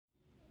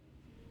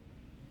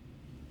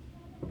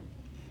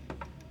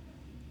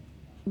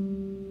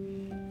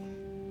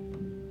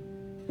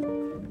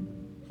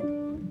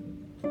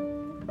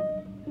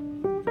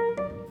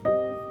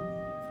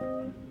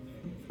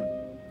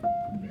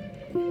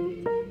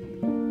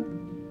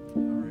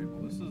Alright,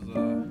 well this is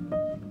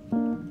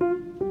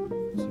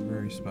it's a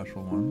very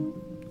special one.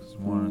 Because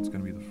one, it's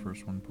going to be the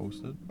first one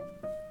posted.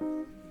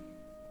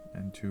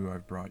 And two,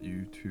 I've brought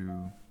you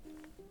to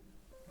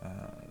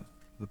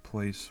the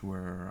place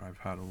where I've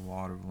had a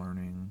lot of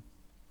learning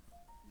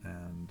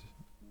and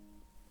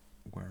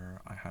where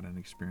I had an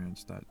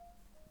experience that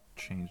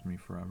changed me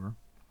forever.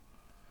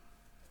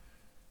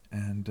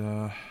 And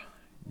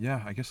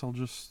yeah, I guess I'll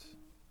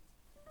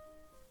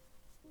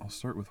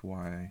start with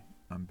why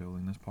I'm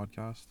building this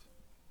podcast.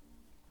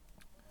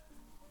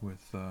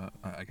 With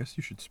I guess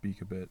you should speak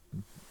a bit,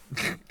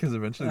 because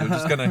eventually they're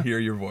just gonna hear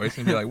your voice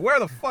and be like, "Where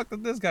the fuck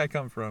did this guy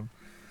come from?"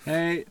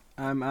 Hey,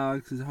 I'm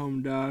Alex's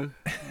home dog.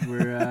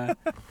 We're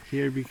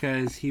here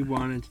because he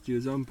wanted to do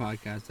his own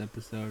podcast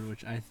episode,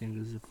 which I think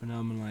is a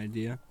phenomenal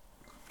idea,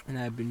 and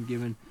I've been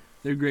given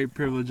the great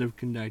privilege of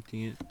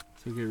conducting it.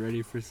 So get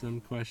ready for some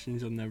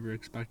questions you'll never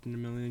expect in a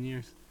million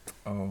years.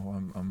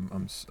 Oh,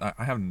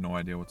 I have no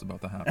idea what's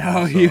about to happen.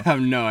 Oh, so, you have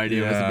no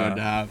idea what's about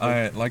to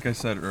happen. Like I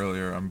said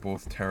earlier, I'm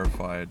both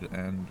terrified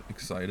and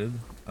excited,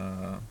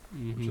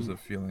 which is a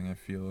feeling I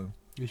feel.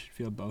 You should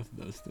feel both of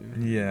those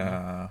things.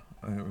 Yeah,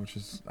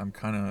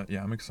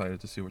 I'm excited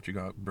to see what you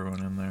got brewing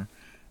in there.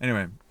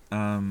 Anyway,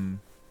 so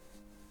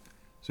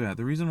yeah,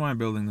 the reason why I'm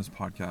building this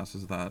podcast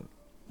is that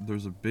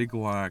there's a big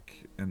lack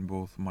in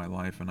both my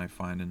life and I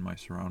find in my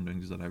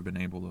surroundings that I've been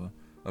able to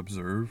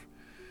observe,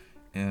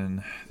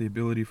 and the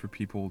ability for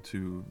people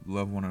to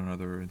love one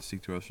another and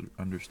seek to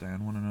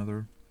understand one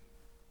another.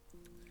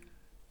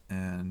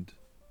 And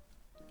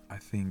I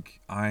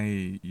think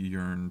I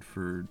yearned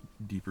for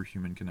deeper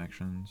human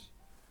connections,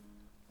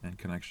 and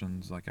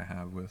connections like I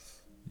have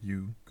with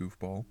you,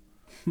 goofball,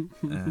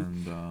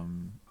 and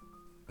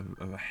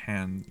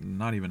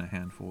not even a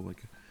handful,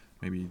 like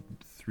maybe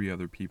 3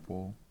 other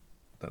people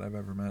that I've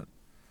ever met.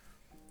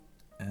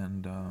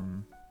 And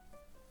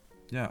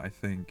yeah, I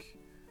think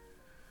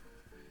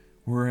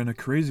we're in a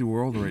crazy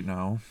world right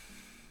now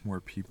where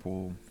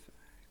people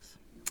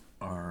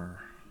are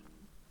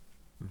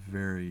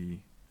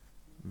very,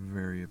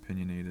 very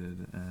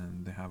opinionated,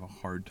 and they have a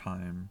hard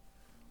time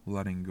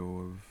letting go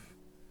of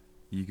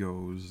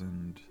egos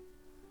and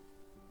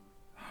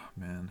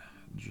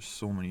just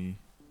so many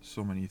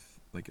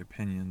like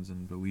opinions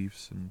and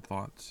beliefs and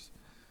thoughts,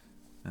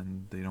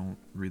 and they don't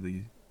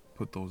really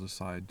put those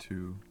aside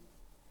to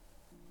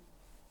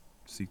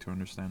seek to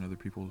understand other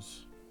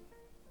people's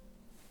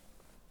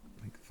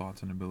like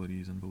thoughts and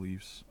abilities and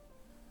beliefs.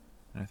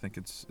 And I think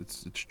it's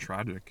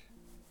tragic,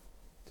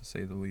 to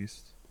say the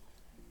least.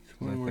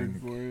 One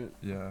word for it.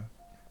 Yeah,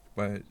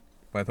 but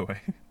by the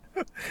way,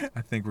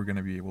 I think we're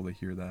gonna be able to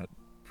hear that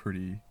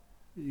pretty.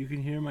 You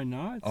can hear my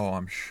knots? Oh,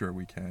 I'm sure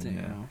we can. Damn.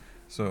 Yeah.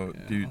 So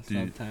yeah, do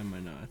you time my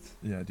knots?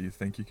 Yeah. Do you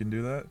think you can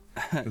do that?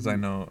 Because I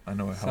know it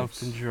helps.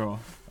 Self-control.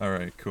 All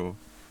right. Cool.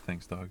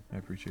 Thanks, dog. I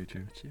appreciate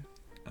you. Gotcha.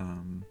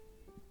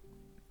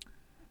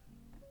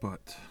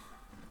 But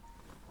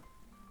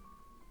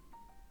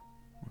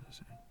what was I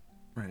saying?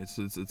 Right.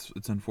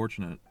 It's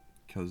unfortunate,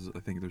 because I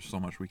think there's so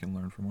much we can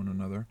learn from one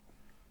another.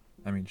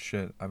 I mean,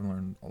 shit. I've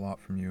learned a lot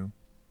from you.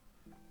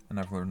 And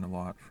I've learned a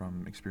lot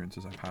from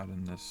experiences I've had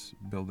in this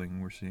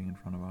building we're seeing in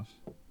front of us.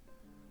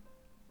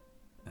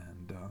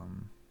 And,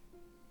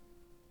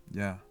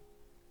 yeah.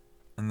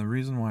 And the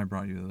reason why I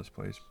brought you to this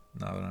place,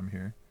 now that I'm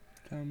here,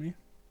 Tell me.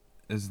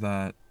 is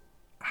that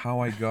how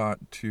I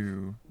got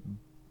to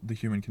the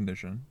human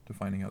condition, to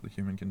finding out the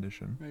human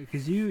condition. Right,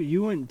 because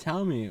you wouldn't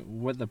tell me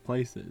what the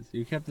place is.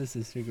 You kept this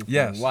a secret for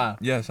Yes. a while.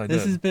 Yes, I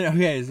This did. has been,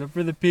 okay, so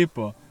for the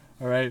people,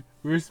 all right,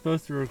 we were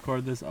supposed to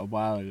record this a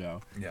while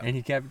ago. Yeah. And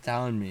he kept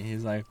telling me,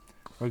 he's like,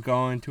 we're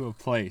going to a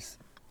place.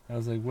 I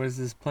was like, what is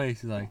this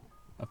place? He's like,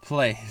 a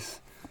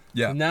place.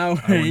 Yeah. So now I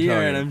we're wouldn't here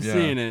tell and you, I'm yeah.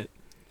 seeing it.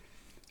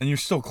 And you're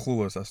still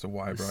clueless as to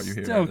why I brought you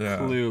here. Still Yeah.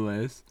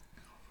 clueless.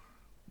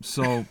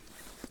 So,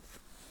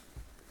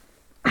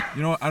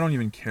 you know what? I don't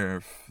even care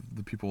if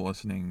the people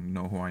listening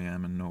know who I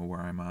am and know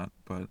where I'm at,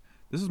 but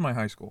this is my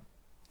high school.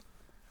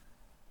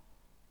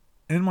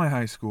 In my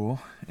high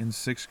school, in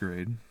 6th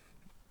grade,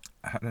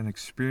 I had an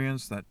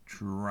experience that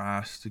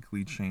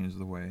drastically changed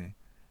the way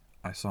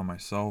I saw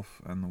myself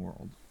and the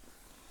world.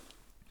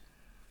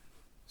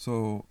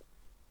 So,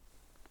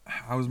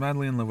 I was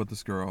madly in love with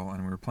this girl,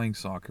 and we were playing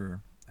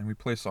soccer, and we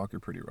play soccer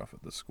pretty rough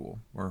at this school,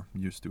 or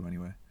used to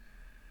anyway.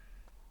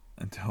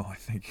 Until I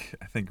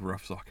think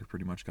rough soccer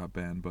pretty much got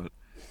banned, but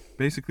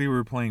basically we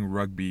were playing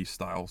rugby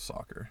style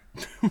soccer.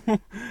 How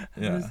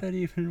does that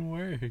even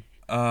work?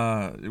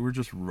 We're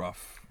just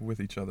rough with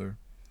each other.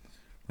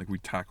 Like, we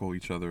tackle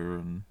each other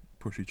and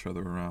push each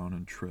other around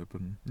and trip,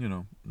 and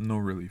no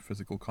really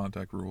physical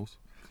contact rules.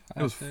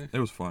 It was fun.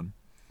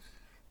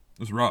 It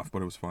was rough,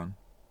 but it was fun.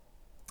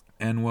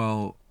 And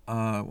well,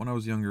 when I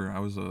was younger, I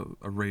was a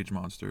rage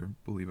monster,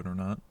 believe it or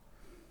not.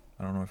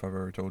 I don't know if I've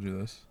ever told you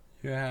this.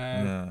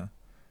 Yeah. Yeah.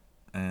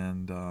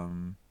 And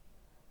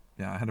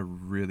I had a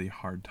really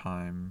hard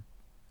time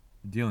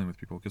dealing with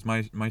people, because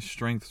my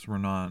strengths were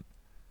not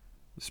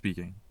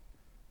speaking.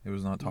 It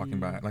was not talking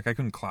back. Like, I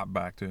couldn't clap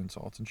back to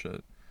insults and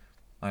shit.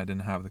 I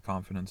didn't have the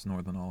confidence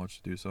nor the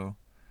knowledge to do so.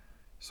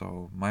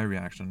 So my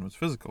reaction was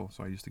physical.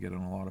 So I used to get in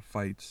a lot of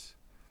fights.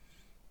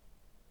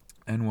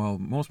 And well,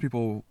 most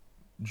people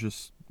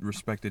just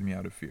respected me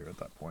out of fear at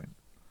that point.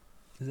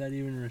 Is that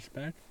even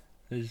respect?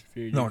 They just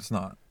feared No, you? it's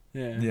not.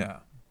 Yeah. Yeah.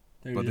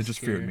 They're But they just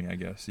feared scared. me, I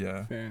guess.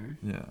 Yeah. Fair.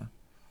 Yeah.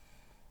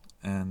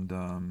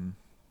 And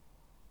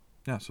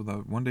yeah, so the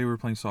one day we were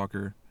playing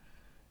soccer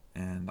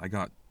and I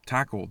got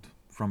tackled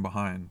from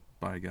behind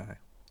by a guy.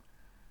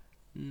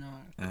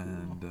 Not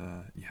And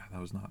cool. yeah, it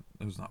was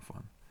not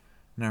fun.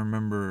 And I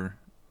remember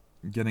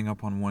getting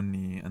up on one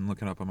knee and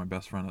looking up at my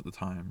best friend at the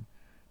time,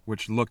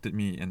 which looked at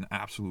me in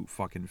absolute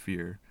fucking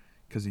fear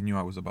because he knew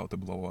I was about to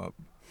blow up.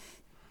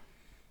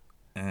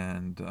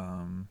 And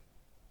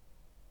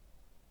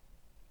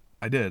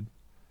I did.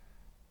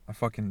 I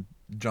fucking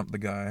jumped the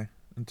guy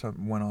and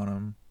went on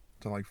him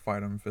to like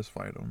fight him, fist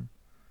fight him.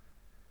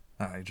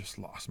 I just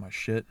lost my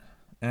shit.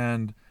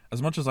 And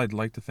as much as I'd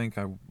like to think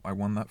I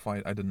won that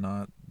fight, I did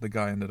not. The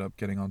guy ended up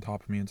getting on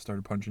top of me and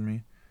started punching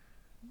me.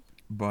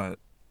 But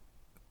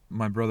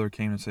my brother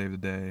came and saved the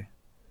day,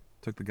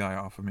 took the guy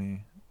off of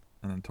me,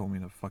 and then told me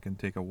to fucking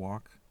take a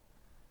walk.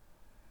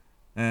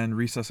 And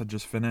recess had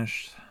just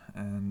finished,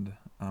 and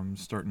I'm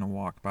starting to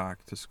walk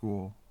back to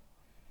school.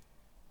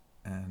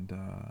 And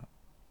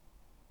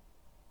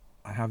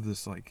I have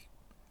this like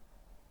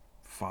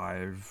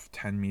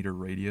 5-10 meter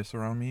radius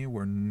around me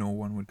where no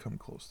one would come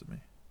close to me.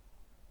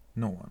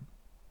 No one.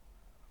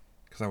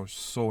 Because I was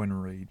so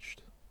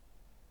enraged.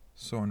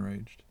 So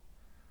enraged.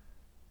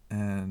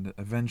 And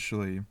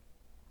eventually,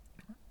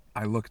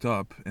 I looked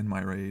up in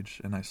my rage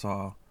and I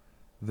saw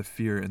the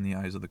fear in the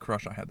eyes of the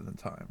crush I had at the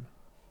time.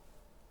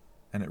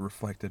 And it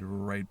reflected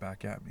right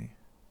back at me.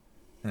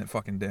 And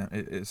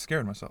it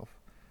scared myself.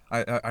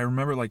 I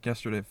remember like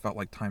yesterday, it felt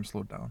like time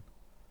slowed down.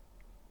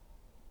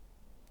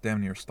 Damn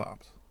near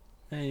stopped.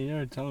 Hey, you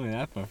never told me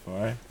that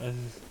before.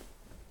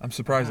 I'm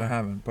surprised I Wow.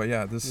 haven't, but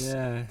yeah, this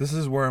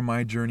is where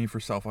my journey for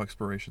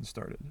self-exploration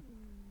started.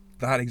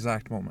 That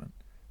exact moment.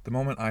 The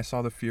moment I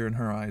saw the fear in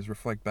her eyes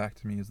reflect back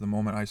to me is the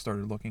moment I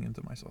started looking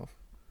into myself.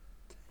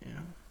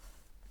 Yeah.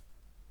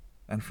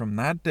 And from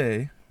that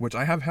day, which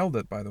I have held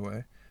it, by the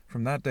way,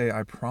 from that day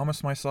I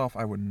promised myself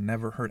I would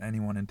never hurt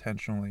anyone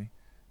intentionally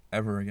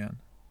ever again.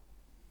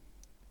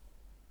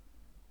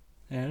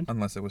 And?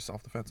 Unless it was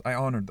self-defense. I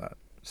honored that.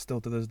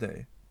 Still to this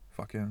day.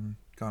 Fucking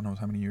God knows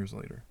how many years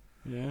later.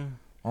 Yeah.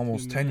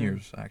 Almost Good 10 man.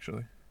 years,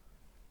 actually.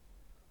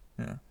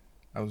 Yeah.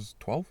 I was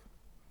 12?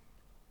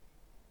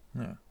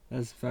 Yeah.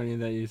 That's funny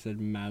that you said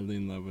madly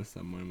in love with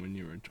someone when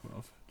you were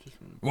 12.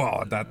 Just wanna point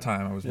Well, at that out.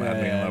 time I was Yeah,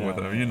 madly in yeah, love with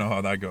no, her. yeah. You know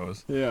how that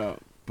goes. Yeah.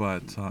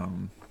 But,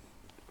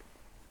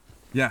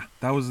 yeah,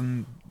 that was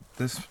in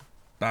this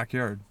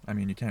backyard. I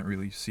mean, you can't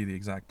really see the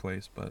exact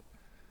place, but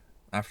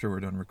after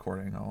we're done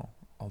recording,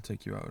 I'll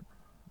take you out.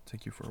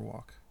 Take you for a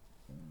walk.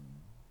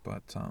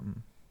 But,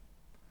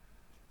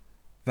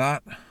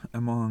 that,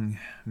 among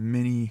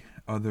many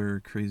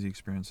other crazy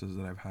experiences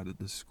that I've had at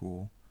this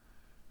school,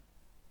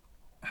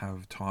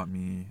 have taught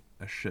me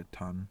a shit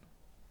ton.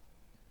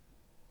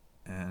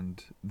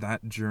 And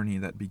that journey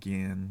that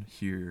began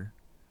here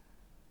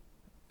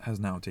has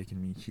now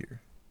taken me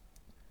here.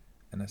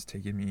 And has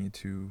taken me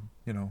to,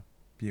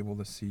 be able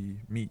to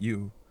meet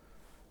you.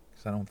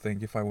 Because I don't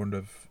think if I wouldn't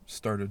have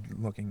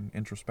started looking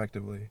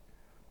introspectively,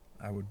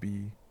 I would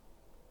be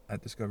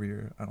at Discovery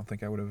Year. I don't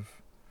think I would have...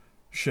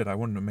 I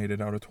wouldn't have made it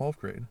out of 12th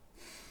grade.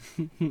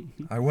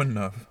 I wouldn't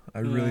have. I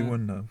really Yeah.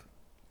 wouldn't have.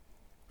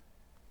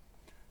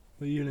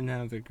 Well, you didn't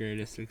have the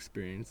greatest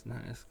experience in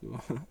high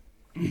school.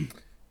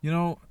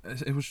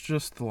 It was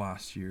just the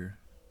last year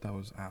that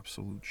was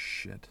absolute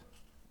shit.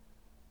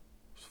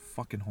 It was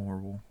fucking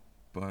horrible.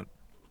 But,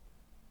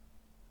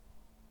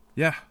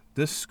 yeah,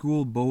 this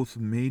school both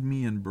made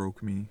me and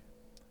broke me.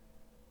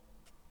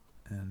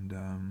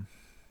 And,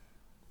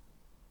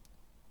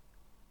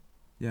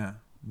 yeah,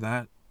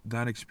 that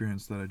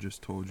experience that I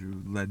just told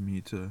you led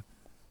me to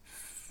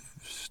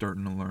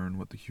starting to learn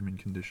what the human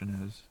condition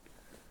is.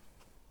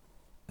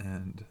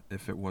 And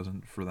if it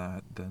wasn't for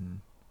that,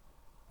 then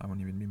I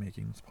wouldn't even be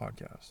making this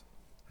podcast.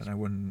 And I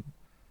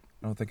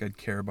don't think I'd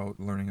care about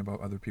learning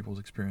about other people's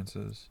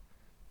experiences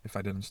if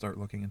I didn't start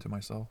looking into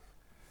myself.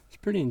 It's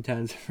pretty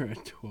intense for a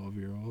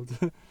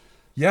 12-year-old.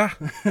 Yeah.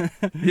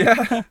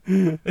 Yeah.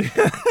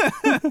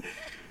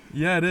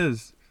 Yeah, it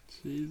is.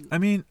 Jesus. I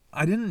mean,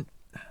 I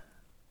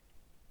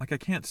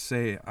can't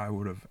say I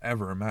would have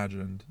ever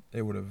imagined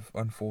it would have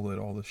unfolded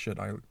all the shit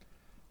I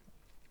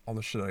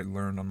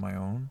learned on my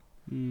own.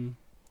 Mm.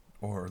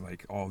 Or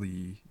like all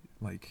the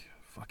like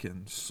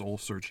fucking soul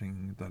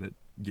searching that it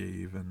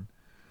gave, and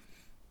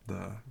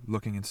the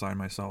looking inside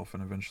myself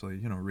and eventually,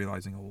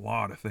 realizing a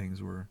lot of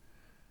things were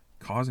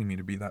causing me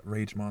to be that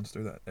rage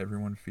monster that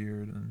everyone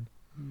feared. And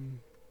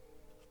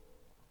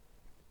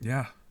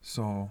yeah,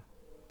 so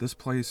this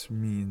place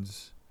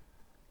means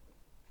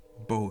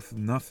both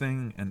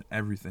nothing and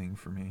everything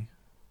for me,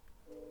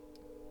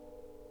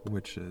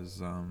 which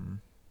is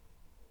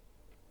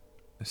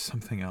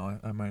something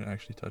I might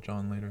actually touch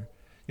on later.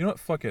 You know what?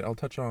 Fuck it. I'll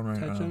touch on right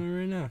now. Touch on it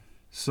right now.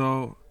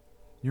 So,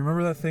 You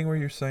remember that thing where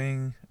you're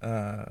saying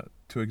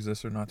to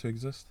exist or not to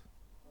exist?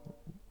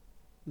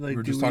 Like, We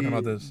were just talking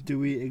about this. Do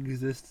we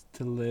exist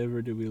to live,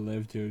 or do we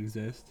live to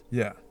exist?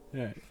 Yeah.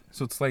 Right.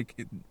 So it's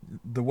like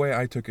the way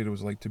I took it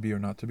was like to be or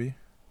not to be.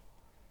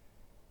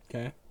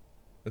 Okay.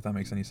 If that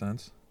makes any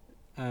sense.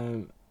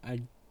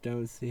 I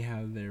don't see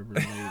how they're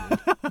related.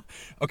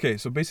 Okay,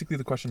 so basically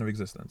the question of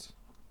existence.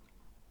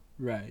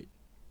 Right.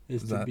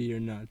 Is to be or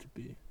not to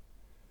be.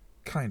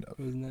 Kind of.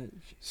 Wasn't that?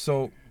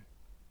 So,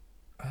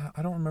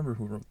 I don't remember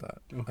who wrote that.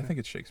 Okay. I think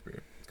it's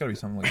Shakespeare. It's got to be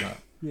something like that.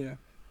 Yeah.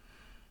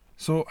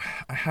 So,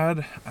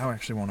 I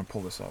actually want to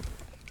pull this up.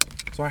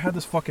 So, I had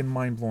this fucking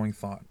mind-blowing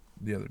thought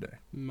the other day.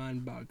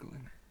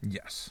 Mind-boggling.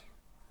 Yes.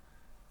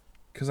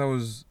 Because I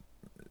was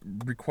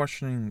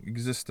re-questioning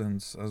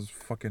existence as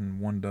fucking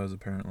one does,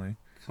 apparently.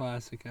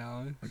 Classic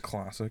Alex. A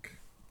classic.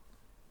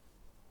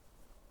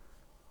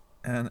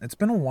 And it's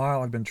been a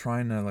while I've been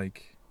trying to,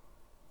 like,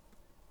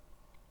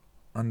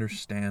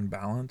 understand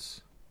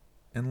balance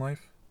in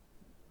life.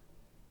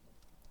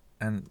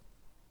 And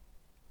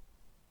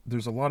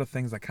there's a lot of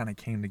things that kind of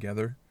came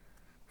together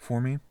for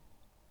me.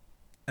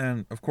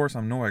 And, of course,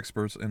 I'm no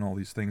expert in all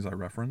these things I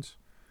reference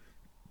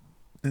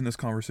in this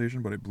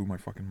conversation, but it blew my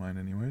fucking mind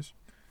anyways.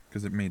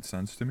 Because it made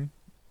sense to me.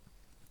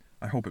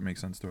 I hope it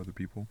makes sense to other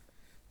people.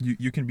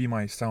 You can be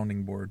my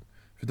sounding board.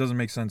 If it doesn't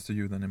make sense to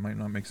you, then it might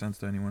not make sense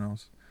to anyone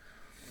else.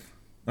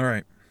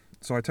 Alright.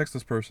 So I text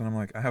this person. I'm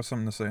like, I have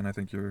something to say, and I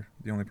think you're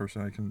the only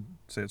person I can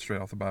say it straight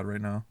off the bat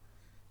right now.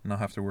 And not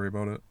have to worry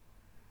about it.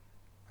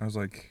 I was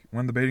like,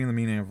 when debating the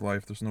meaning of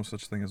life, there's no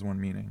such thing as one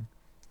meaning.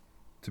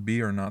 To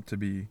be or not to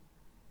be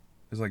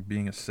is like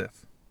being a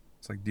Sith.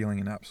 It's like dealing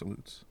in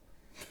absolutes.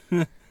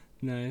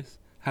 Nice.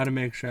 How to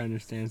make sure I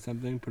understand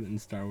something, put it in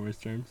Star Wars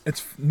terms.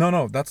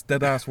 No, that's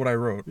dead ass what I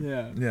wrote.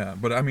 Yeah. Yeah,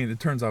 but I mean, it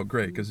turns out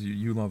great because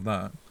you love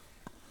that.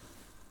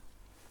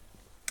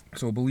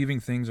 So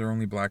believing things are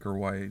only black or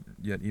white,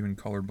 yet even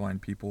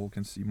colorblind people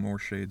can see more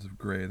shades of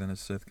gray than a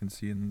Sith can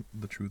see in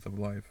the truth of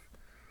life.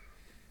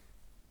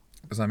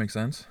 Does that make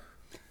sense?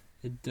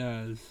 It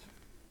does.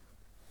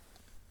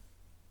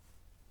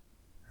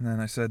 And then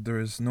I said there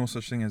is no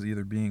such thing as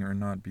either being or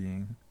not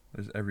being.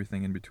 There's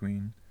everything in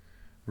between.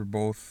 We're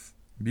both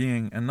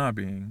being and not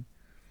being.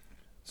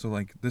 So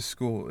like this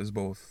school is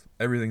both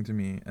everything to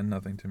me and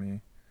nothing to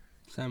me.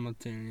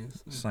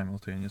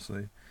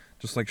 Simultaneously.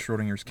 Just like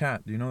Schrodinger's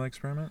cat. Do you know that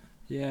experiment?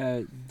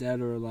 Yeah,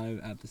 dead or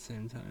alive at the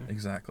same time.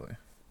 Exactly.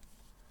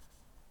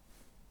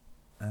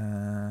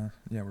 Yeah,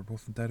 we're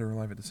both dead or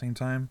alive at the same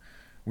time.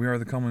 We are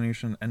the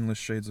culmination of endless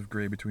shades of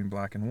gray between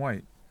black and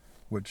white,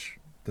 which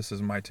this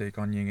is my take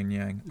on yin and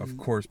yang. Of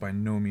course, by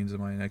no means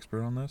am I an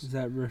expert on this. Is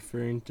that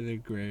referring to the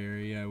gray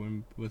area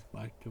when with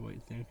black to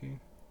white thinking?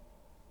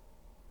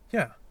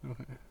 Yeah.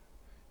 Okay.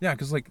 Yeah,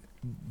 because like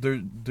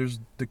there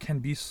can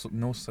be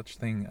no such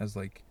thing as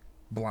like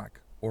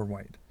black or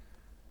white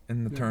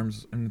in the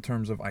terms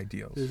of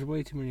ideals. There's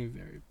way too many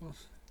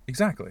variables.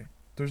 Exactly.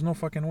 There's no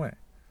fucking way.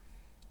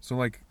 So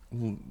like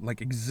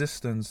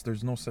existence,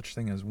 there's no such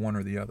thing as one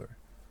or the other.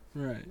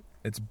 Right.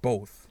 It's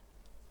both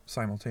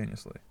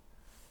simultaneously.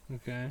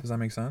 Okay. Does that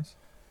make sense?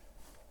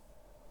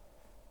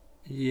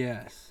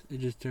 Yes. It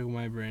just took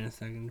my brain a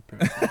second to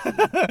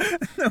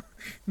process.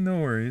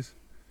 No worries.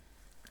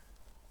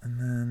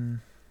 And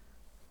then,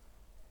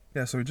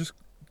 yeah, so we just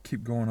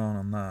keep going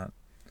on that.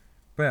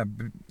 But yeah,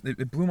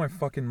 it blew my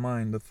fucking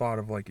mind, the thought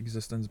of like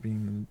existence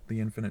being the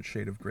infinite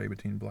shade of gray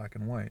between black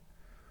and white.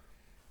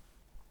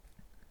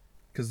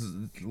 Because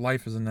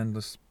life is an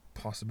endless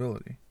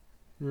possibility.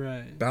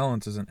 Right.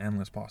 Balance is an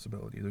endless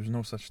possibility. There's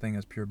no such thing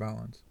as pure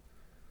balance.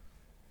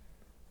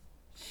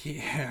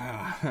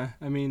 Yeah.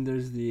 I mean,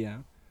 there's the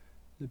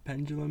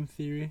pendulum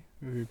theory,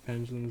 where your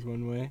pendulum's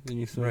one way, then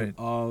you swing it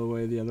all the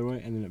way the other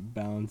way, and then it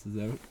balances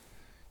out.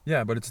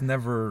 Yeah, but it's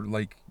never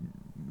like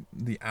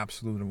the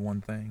absolute of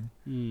one thing.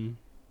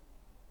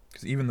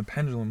 Because even the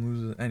pendulum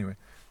loses. Anyway,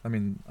 I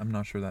mean, I'm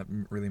not sure that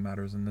really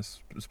matters in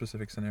this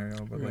specific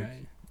scenario, but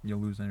like you'll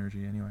lose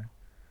energy anyway.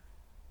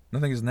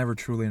 Nothing is never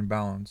truly in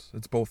balance.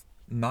 It's both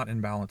not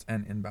in balance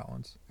and in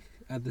balance.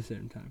 At the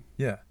same time.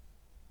 Yeah.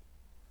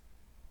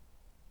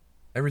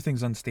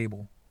 Everything's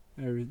unstable.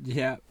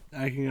 Yeah,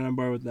 I can get on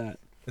board with that.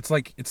 It's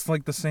like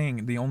the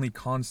saying, the only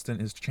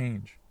constant is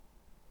change.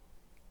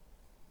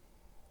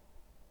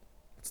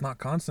 It's not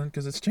constant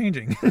because it's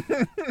changing.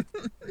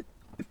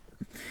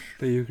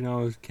 But you can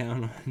always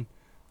count on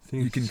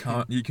things.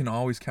 You can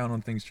always count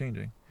on things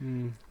changing.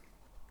 You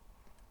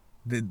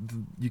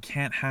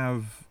can't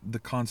have the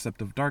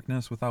concept of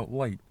darkness without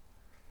light.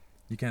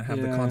 You can't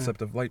have the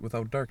concept of light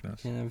without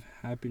darkness. You can't have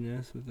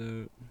happiness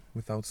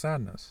without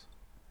sadness.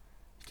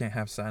 You can't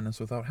have sadness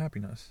without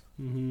happiness.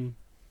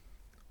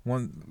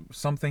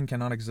 Something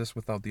cannot exist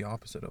without the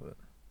opposite of it.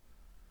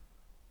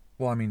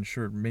 Well, I mean,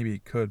 sure, maybe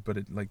it could, but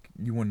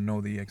you wouldn't know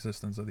the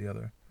existence of the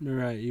other.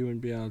 Right, you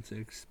wouldn't be able to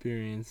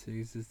experience the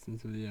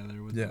existence of the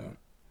other without. Yeah.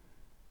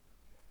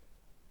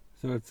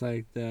 So it's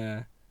like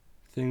the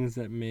things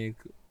that make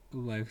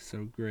life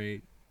so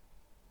great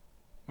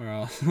are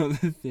also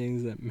the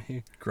things that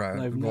make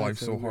life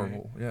so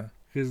horrible. Yeah.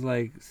 Because,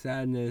 like,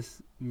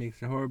 sadness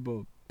makes it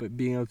horrible, but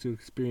being able to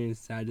experience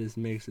sadness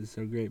makes it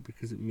so great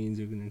because it means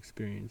you're going to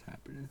experience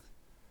happiness.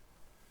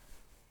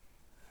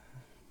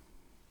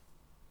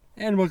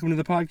 And welcome to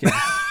the podcast.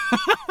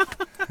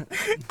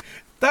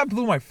 That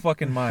blew my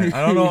fucking mind.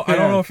 I don't know. I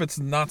don't know if it's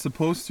not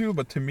supposed to,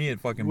 but to me,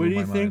 it fucking What blew do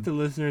my you mind. think the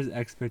listeners'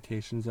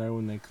 expectations are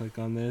when they click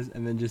on this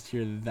and then just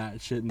hear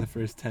that shit in the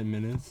first 10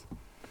 minutes?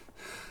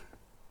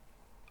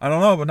 I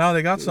don't know, but now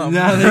they got something.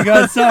 Now they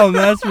got something,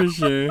 that's for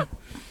sure.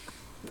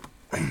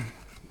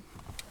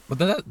 But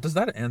does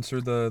that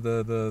answer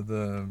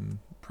the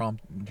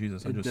prompt?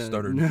 Jesus, I It just does.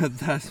 stuttered. No,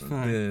 that's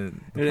fine. The It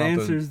prompt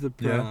answers the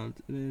yeah?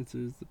 prompt. It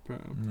answers the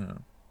prompt. Yeah.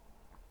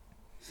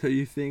 So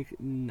you think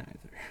neither?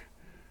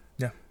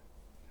 Yeah.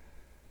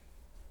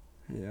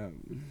 Yeah.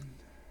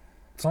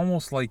 It's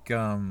almost like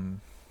Are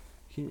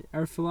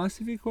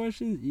philosophy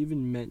questions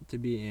even meant to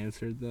be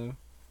answered, though?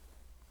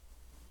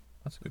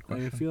 that's a good Like,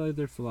 question. I feel like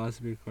they're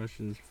philosophy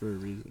questions for a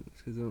reason,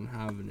 because they don't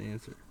have an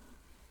answer.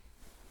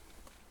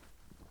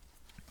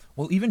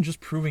 Well, even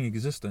just proving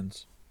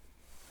existence.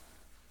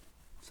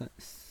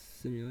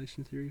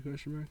 Simulation theory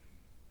question mark?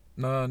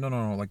 No.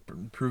 Like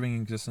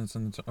proving existence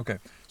and okay.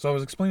 So I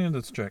was explaining to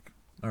this chick.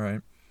 All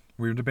right,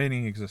 we were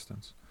debating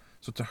existence.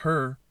 So to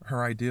her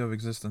idea of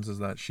existence is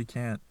that she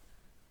can't.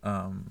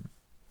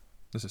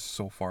 This is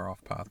so far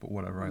off path, but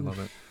whatever. I love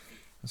it.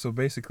 So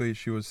basically,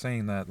 she was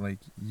saying that like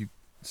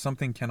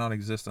something cannot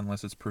exist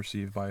unless it's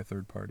perceived by a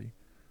third party.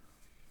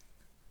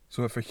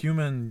 So if a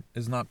human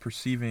is not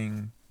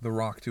perceiving the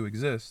rock to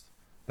exist,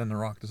 then the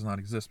rock does not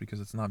exist because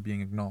it's not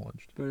being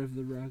acknowledged. But if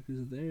the rock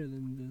is there,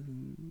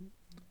 then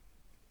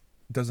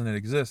Doesn't it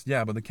exist?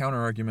 Yeah, but the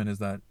counter argument is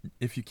that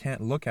if you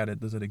can't look at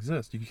it, does it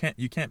exist?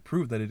 You can't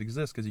prove that it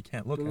exists because you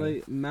can't look but at like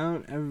it.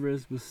 Mount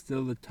Everest was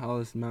still the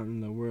tallest mountain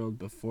in the world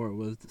before it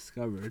was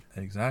discovered.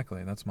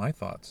 Exactly, that's my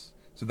thoughts.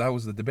 So that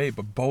was the debate,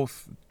 but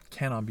both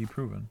cannot be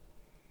proven.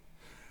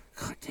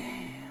 God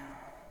damn.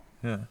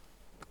 Yeah.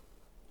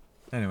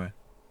 Anyway,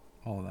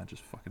 all of that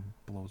just fucking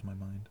blows my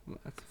mind. Well,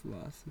 that's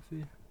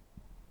philosophy.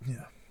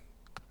 Yeah.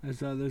 I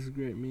saw this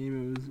great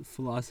meme. It was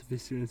philosophy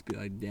students be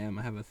like, "Damn,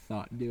 I have a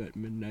thought due at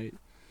midnight."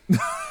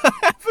 I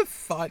have a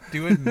thought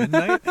due at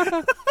midnight.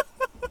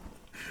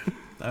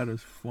 That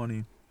is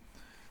funny.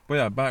 But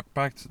yeah,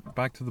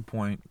 back to the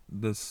point.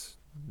 This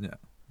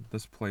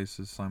place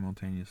is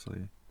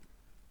simultaneously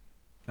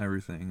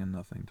everything and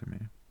nothing to me.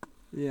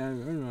 Yeah, I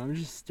don't know. I'm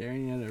just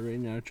staring at it right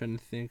now, trying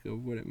to think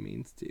of what it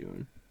means to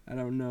you, and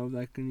I don't know if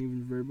that can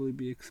even verbally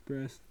be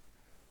expressed.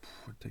 It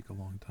would take a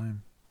long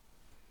time.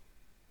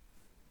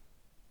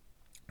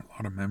 A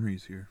lot of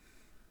memories here.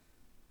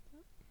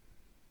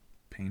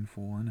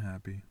 Painful and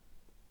happy.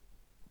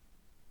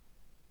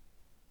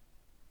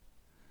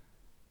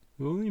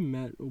 I've only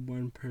met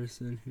one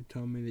person who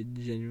told me they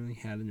genuinely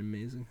had an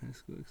amazing high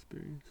school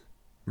experience.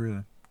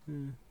 Really?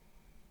 Yeah.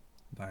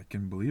 I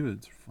can believe it.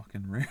 It's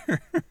fucking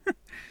rare.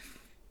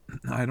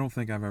 I don't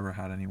think I've ever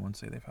had anyone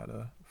say they've had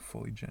a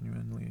fully,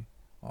 genuinely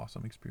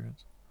awesome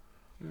experience.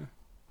 Yeah.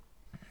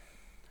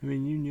 I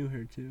mean, you knew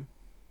her too.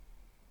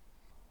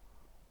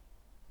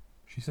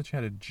 She said she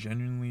had a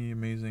genuinely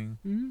amazing...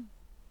 Mm-hmm.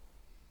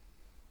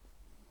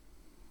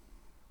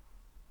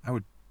 I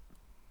would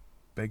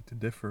beg to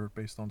differ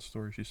based on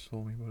stories she's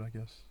told me, but I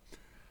guess...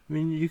 I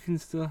mean, you can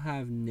still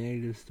have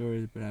negative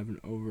stories, but have an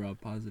overall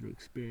positive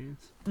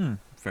experience.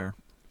 Fair.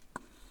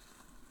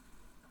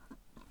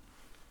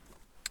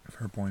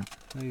 Fair point.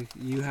 Like,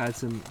 you had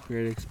some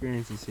great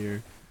experiences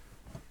here,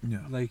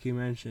 Yeah. like you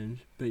mentioned,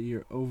 but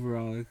your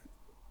overall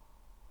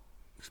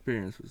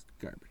experience was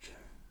garbage,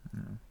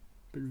 Yeah.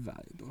 but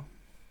valuable.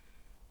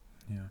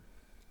 Yeah.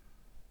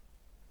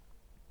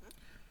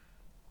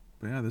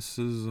 But yeah, this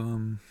is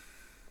the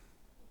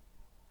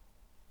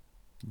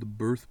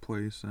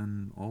birthplace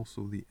and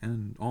also the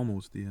end,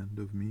 almost the end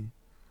of me.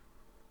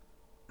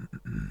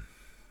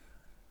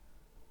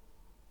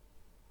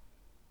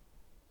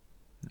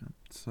 Yeah,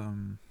 it's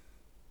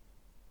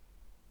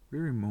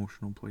very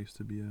emotional place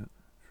to be at,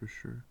 for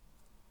sure.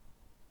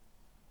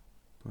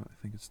 But I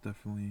think it's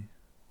definitely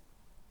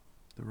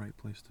the right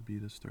place to be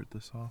to start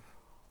this off.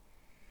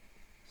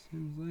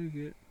 Seems like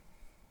it.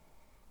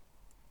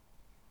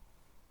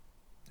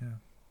 Yeah,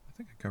 I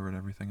think I covered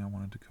everything I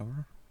wanted to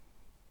cover.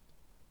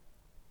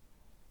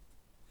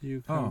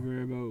 You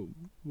cover about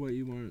what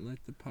you want,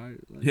 like the part.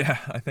 Like, Yeah,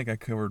 I think I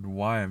covered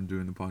why I'm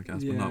doing the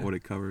podcast, but not Yeah. what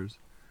it covers.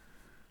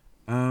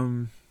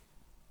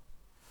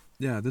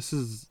 Yeah, this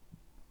is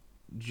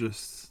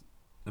just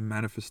a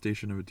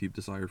manifestation of a deep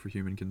desire for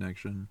human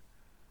connection,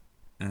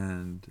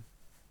 and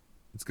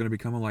it's going to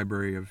become a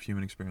library of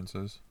human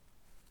experiences,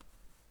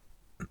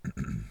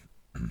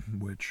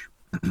 which,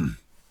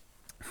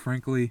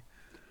 frankly,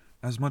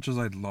 as much as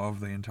I'd love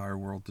the entire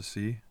world to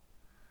see,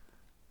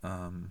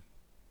 I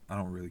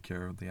don't really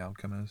care what the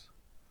outcome is,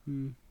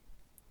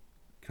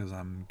 because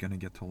I'm going to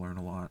get to learn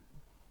a lot,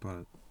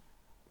 but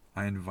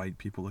I invite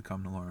people to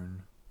come to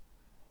learn,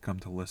 come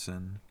to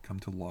listen, come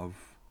to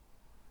love,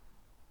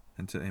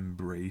 and to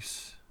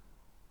embrace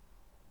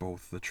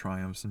both the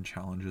triumphs and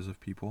challenges of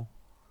people.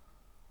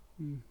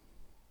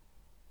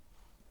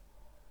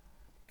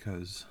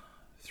 because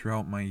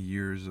throughout my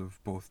years of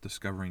both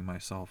discovering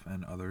myself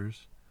and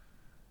others,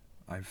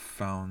 I've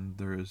found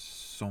there is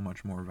so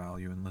much more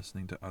value in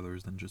listening to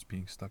others than just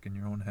being stuck in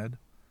your own head.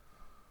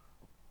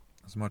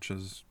 As much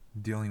as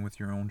dealing with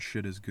your own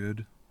shit is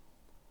good,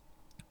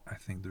 I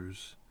think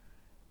there's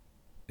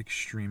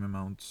extreme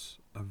amounts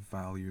of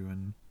value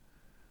in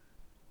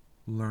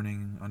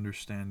learning,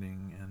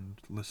 understanding,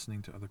 and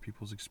listening to other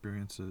people's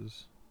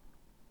experiences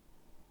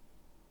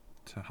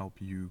to help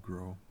you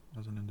grow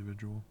as an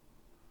individual.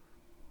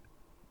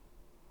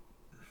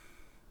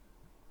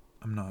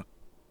 I'm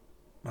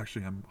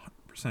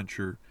 100%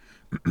 sure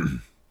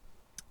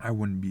I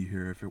wouldn't be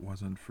here if it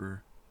wasn't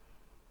for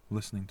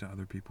listening to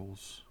other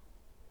people's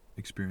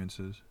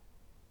experiences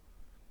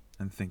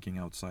and thinking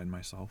outside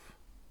myself.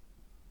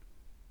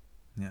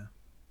 Yeah,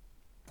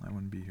 I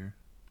wouldn't be here.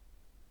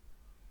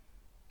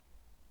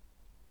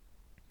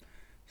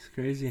 It's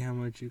crazy how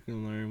much you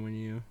can learn when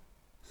you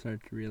start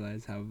to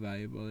realize how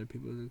valuable other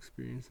people's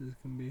experiences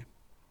can be.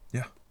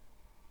 Yeah.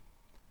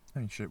 I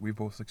mean, shit, we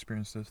both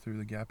experienced this through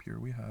the gap year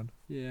we had.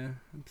 Yeah,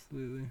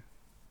 absolutely.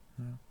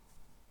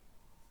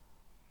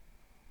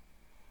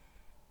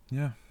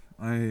 Yeah.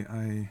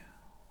 I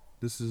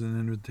this is an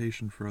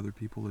invitation for other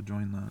people to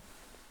join that.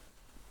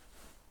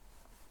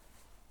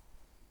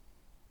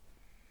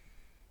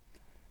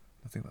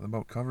 I think that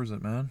about covers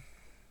it, man.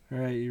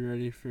 Alright, you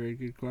ready for a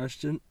good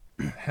question?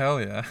 Hell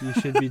yeah. You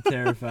should be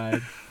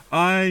terrified.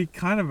 I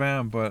kind of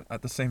am, but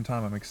at the same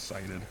time, I'm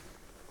excited.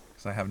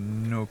 Because I have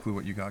no clue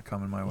what you got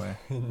coming my way.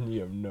 You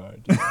have no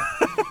idea.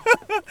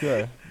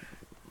 Good.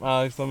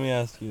 Alex, let me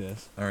ask you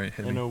this. Alright,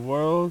 hit In me. a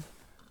world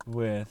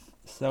with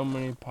so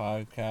many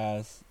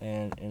podcasts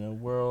and in a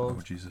world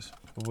Oh, Jesus.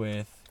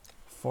 with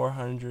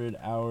 400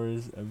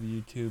 hours of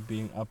YouTube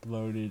being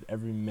uploaded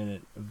every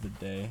minute of the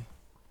day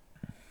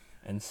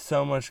and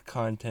so much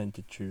content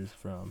to choose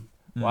from,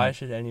 why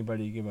should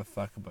anybody give a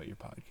fuck about your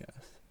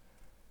podcast?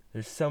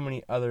 There's so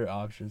many other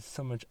options,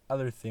 so much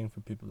other thing for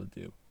people to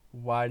do.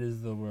 Why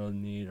does the world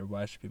need, or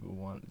why should people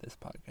want this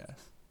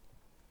podcast?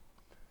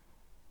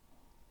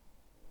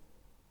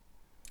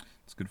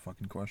 It's a good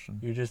fucking question.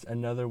 You're just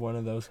another one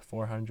of those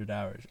 400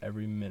 hours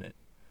every minute.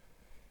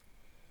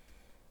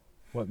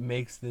 What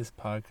makes this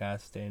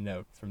podcast stand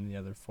out from the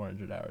other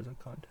 400 hours of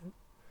content?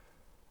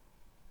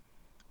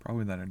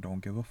 Probably that I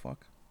don't give a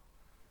fuck.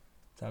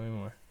 Tell me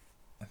more.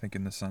 I think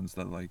in the sense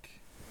that,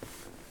 like,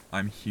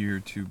 I'm here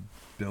to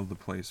build a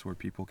place where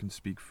people can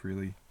speak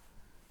freely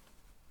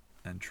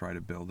and try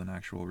to build an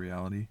actual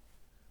reality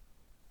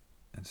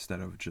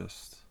instead of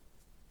just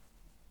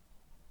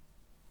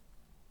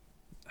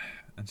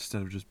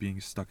being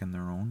stuck in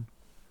their own.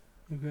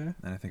 Okay.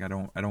 And I think I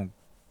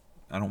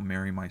don't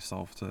marry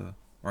myself to,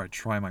 or I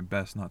try my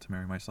best not to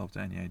marry myself to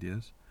any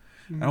ideas.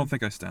 Mm-hmm. I don't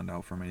think I stand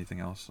out from anything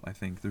else. I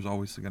think there's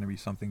always going to be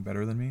something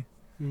better than me,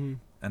 Mm-hmm.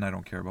 and I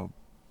don't care about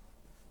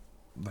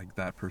like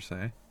that per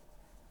se.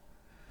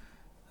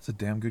 That's a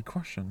damn good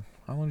question.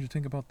 How long did you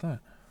think about that?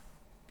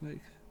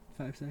 Like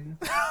 5 seconds.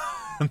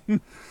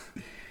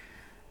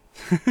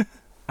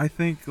 I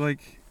think,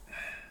 like,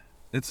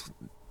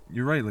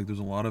 you're right, like, there's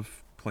a lot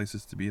of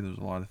places to be, there's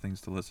a lot of things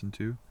to listen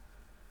to,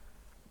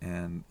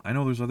 and I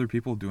know there's other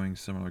people doing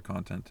similar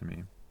content to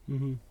me,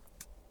 Mm-hmm.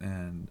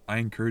 and I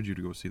encourage you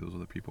to go see those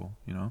other people,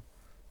 you know,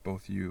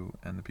 both you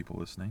and the people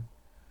listening.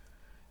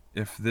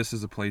 If this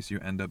is a place you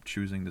end up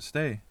choosing to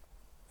stay,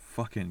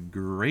 fucking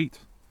great.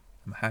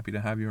 I'm happy to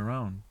have you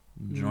around.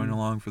 Join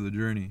along for the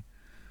journey.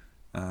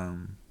 I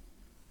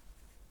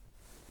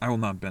will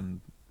not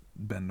bend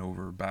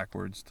over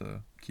backwards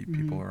to keep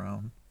people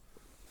around.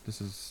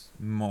 This is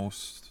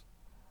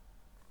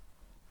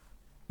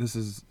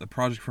a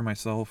project for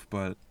myself,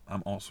 but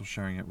I'm also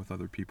sharing it with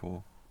other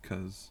people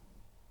because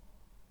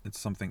it's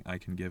something I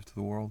can give to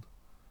the world.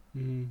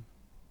 Mm-hmm.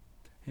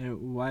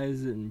 And why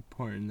is it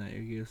important that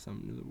you give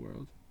something to the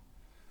world?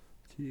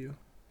 To you?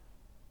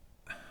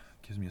 It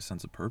gives me a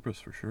sense of purpose,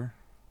 for sure.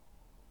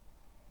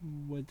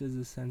 What does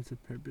a sense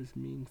of purpose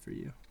mean for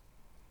you?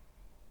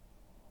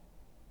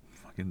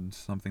 Fucking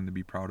something to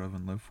be proud of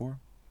and live for.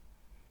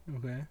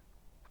 Okay.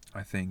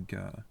 I think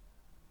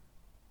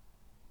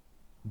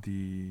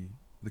the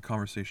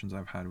conversations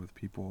I've had with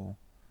people,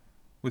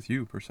 with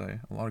you per se,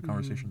 a lot of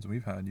conversations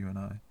we've had, you and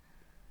I,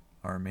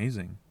 are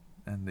amazing,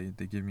 and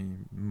they give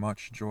me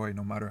much joy,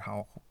 no matter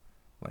how,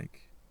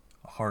 like,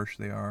 harsh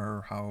they are,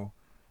 or how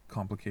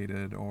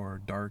complicated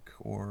or dark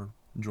or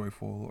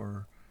joyful,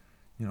 or,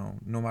 you know,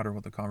 no matter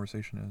what the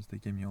conversation is, they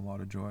give me a lot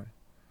of joy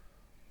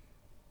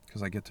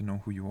because I get to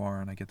know who you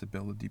are and I get to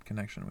build a deep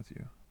connection with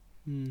you.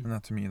 And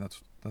that, to me,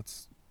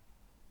 that's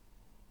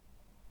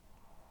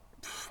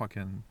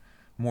fucking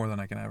more than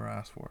I can ever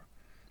ask for.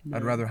 Right.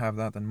 I'd rather have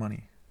that than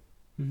money,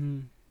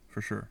 Mm-hmm.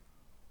 for sure.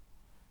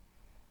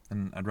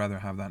 And I'd rather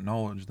have that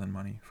knowledge than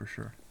money, for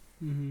sure.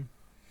 Mm-hmm.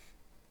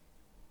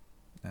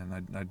 And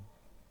I'd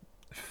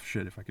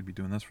shit, if I could be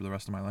doing this for the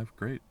rest of my life,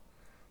 great.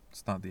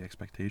 It's not the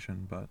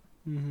expectation, but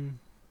Mm-hmm.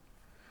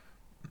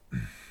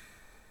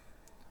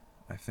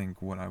 I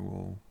think what I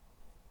will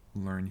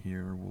learn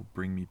here will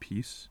bring me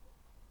peace.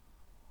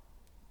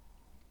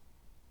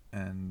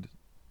 And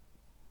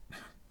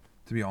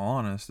to be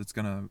honest, it's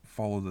going to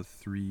follow the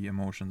 3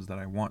 emotions that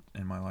I want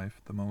in my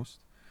life the most,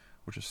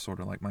 which is sort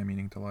of like my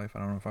meaning to life. I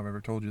don't know if I've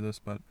ever told you this,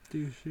 but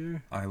Do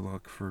share. I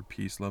look for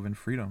peace, love, and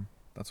freedom.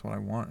 That's what I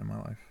want in my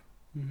life.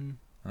 Mm-hmm.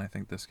 And I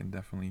think this can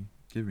definitely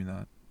give me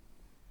that.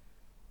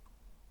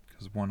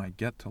 Because one, I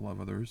get to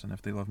love others, and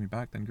if they love me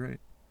back, then great.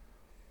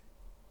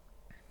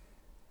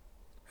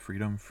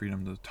 Freedom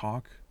to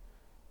talk.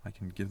 I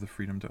can give the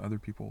freedom to other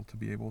people to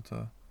be able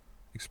to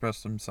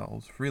express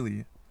themselves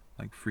freely,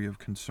 like free of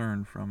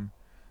concern from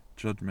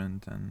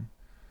judgment and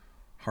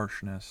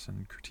harshness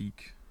and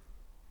critique.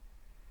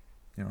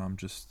 You know, I'm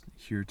just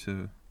here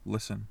to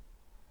listen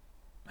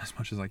as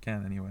much as I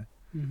can anyway.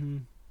 Mm-hmm.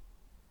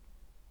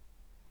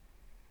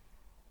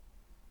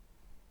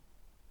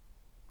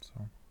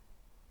 So,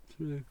 It's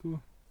really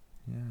cool.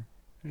 yeah.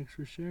 Thanks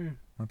for sharing.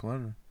 My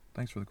pleasure.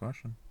 Thanks for the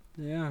question.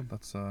 Yeah.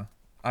 That's,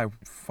 I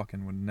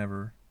fucking would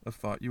never have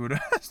thought you would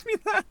have asked me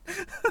that.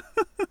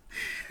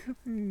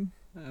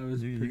 I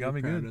was You pretty got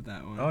me proud good. of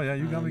that one. Oh, yeah,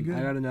 you got me good.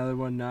 I got another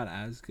one not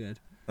as good.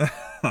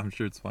 I'm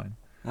sure it's fine.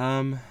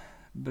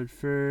 But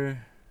for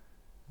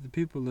the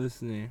people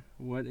listening,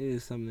 what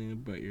is something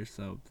about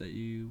yourself that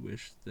you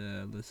wish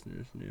the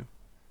listeners knew?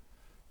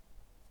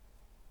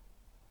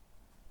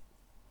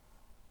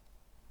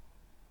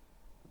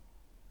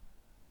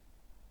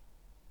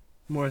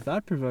 More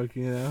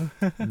thought-provoking, though.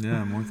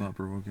 Yeah, more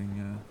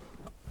thought-provoking,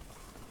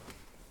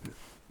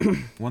 yeah.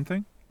 One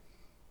thing?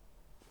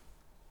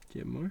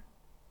 Get more?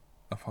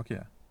 Oh, fuck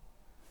yeah.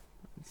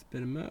 Spit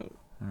them out.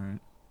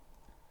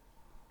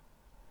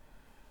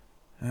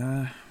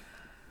 Alright.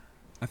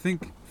 I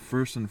think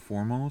first and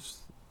foremost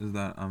is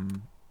that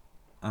I'm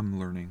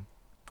learning.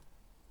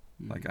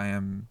 Like, I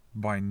am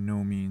by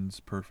no means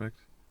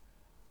perfect,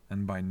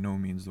 and by no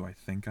means do I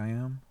think I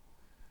am.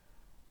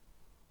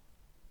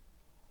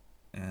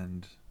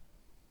 And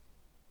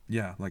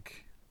yeah,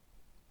 like,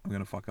 I'm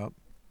gonna fuck up.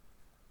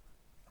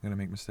 I'm gonna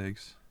make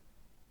mistakes.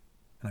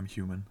 And I'm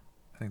human.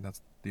 I think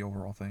that's the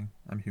overall thing.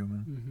 I'm human.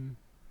 Mm-hmm.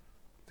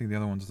 I think the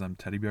other ones is I'm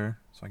teddy bear,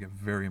 so I get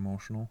very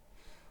emotional.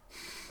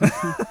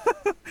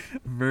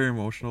 Very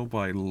emotional, but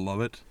I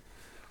love it.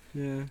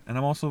 Yeah. And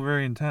I'm also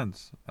very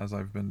intense, as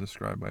I've been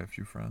described by a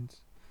few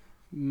friends.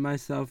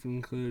 Myself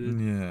included.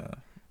 Yeah.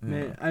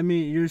 Man, I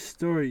mean, your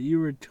story, you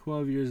were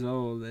 12 years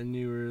old and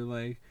you were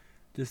like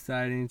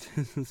deciding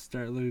to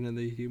start looking at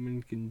the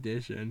human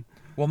condition.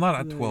 Well, not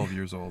at 12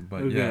 years old,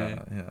 but Okay.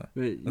 yeah.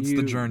 But That's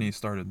the journey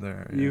started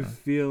there. You Yeah.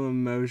 feel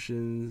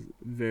emotions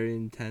very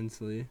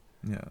intensely.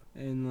 Yeah.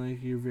 And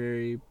like you're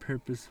very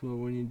purposeful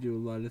when you do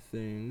a lot of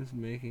things,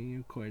 making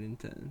you quite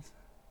intense.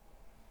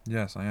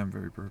 Yes, I am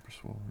very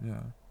purposeful.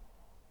 Yeah.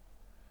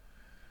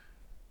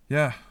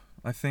 Yeah,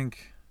 I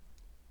think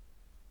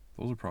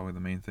those are probably the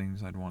main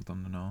things I'd want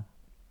them to know.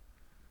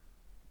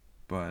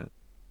 But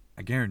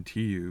I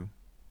guarantee you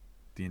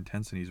the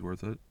intensity's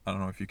worth it. I don't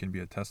know if you can be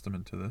a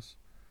testament to this.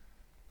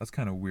 That's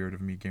kind of weird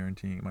of me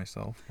guaranteeing it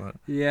myself, but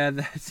Yeah,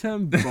 that's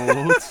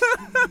bold.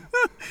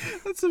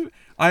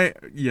 I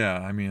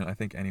mean, I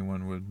think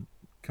anyone would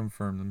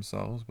confirm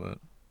themselves, but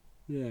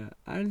Yeah,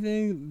 I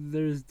think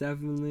there's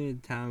definitely a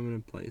time and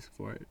a place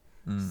for it.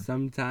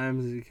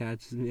 Sometimes it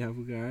catches me off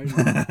guard.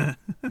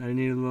 I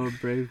need a little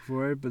break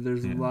for it, but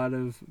there's a lot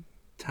of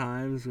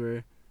times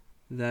where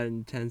that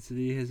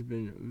intensity has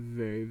been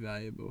very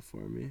valuable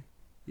for me,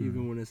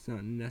 even when it's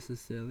not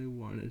necessarily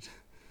wanted.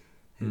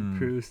 It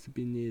proves to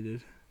be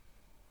needed.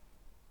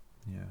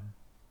 Yeah.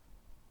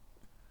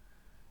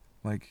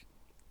 Like,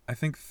 I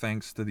think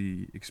thanks to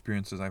the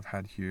experiences I've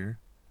had here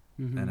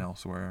and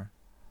elsewhere,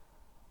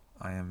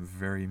 I am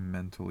very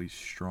mentally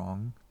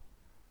strong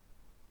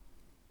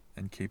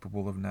and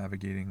capable of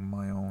navigating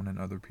my own and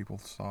other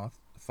people's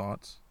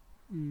thoughts.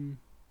 And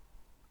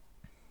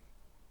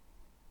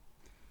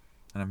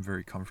I'm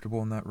very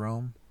comfortable in that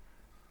realm.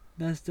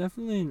 That's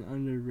definitely an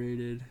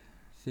underrated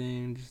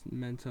thing, just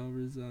mental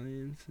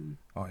resilience and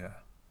Oh, yeah.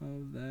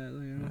 all of that.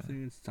 Like, I don't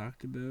think it's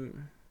talked about.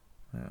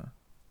 Yeah.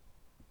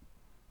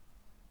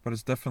 But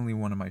it's definitely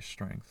one of my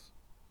strengths.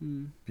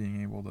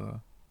 Being able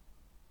to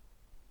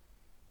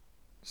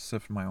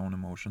sift my own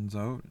emotions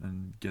out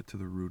and get to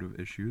the root of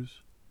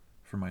issues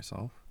for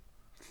myself.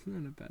 It's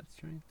not a bad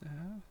strength to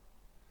have.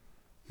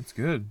 It's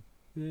good.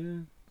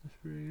 Yeah, that's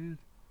pretty good.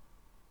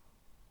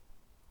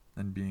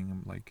 And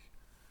being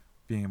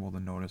able to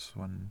notice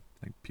when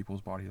like people's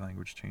body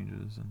language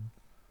changes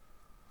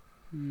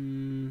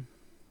and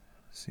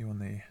see when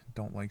they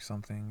don't like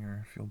something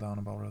or feel down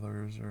about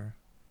others or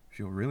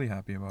feel really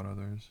happy about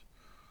others.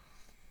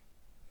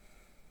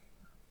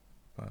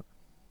 But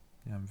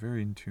yeah, I'm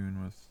very in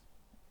tune with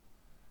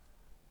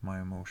my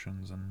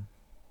emotions and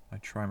I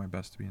try my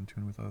best to be in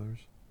tune with others.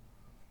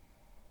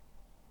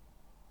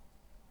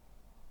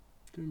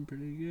 Doing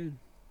pretty good.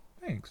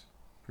 Thanks.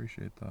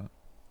 Appreciate that.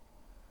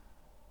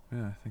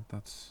 Yeah, I think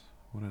that's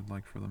what I'd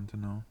like for them to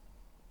know.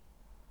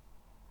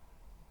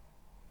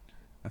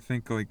 I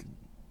think like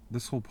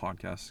this whole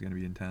podcast is going to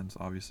be intense,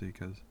 obviously,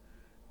 because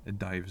it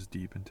dives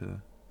deep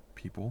into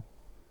people.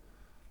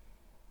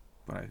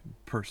 But I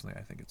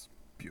think it's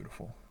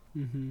beautiful.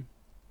 Mhm.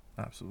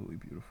 Absolutely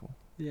beautiful.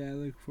 Yeah, I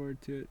look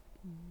forward to it.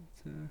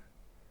 It's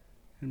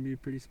gonna be a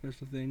pretty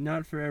special thing.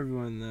 Not for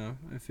everyone though.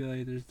 I feel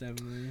like there's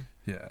definitely.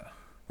 Yeah.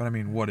 But I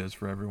mean, what is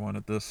for everyone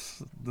at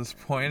this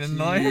point in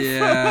life?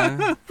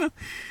 Yeah.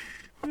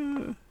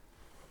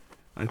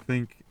 I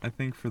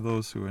think for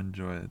those who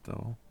enjoy it,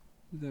 they'll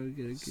They'll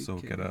get a good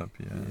soak kick. it up.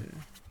 Yeah.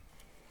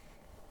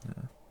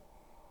 Yeah.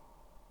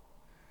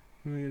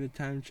 Want to get a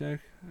time check?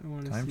 I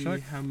want to Time see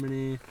check? how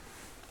many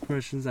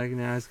questions I can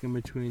ask in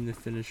between the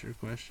finisher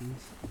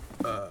questions.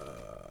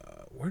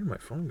 Where did my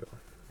phone go?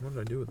 What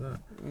did I do with that?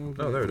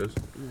 Okay. Oh, there it is.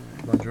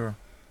 Yeah. Bonjour.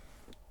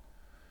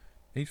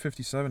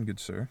 8:57, good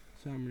sir.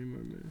 So how many more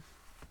minutes?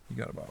 You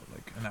got about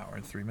like an hour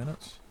and 3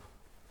 minutes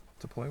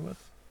to play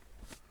with.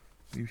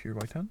 Leave here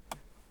by 10,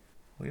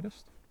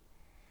 latest.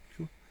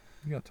 Cool.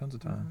 You got tons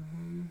of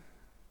time.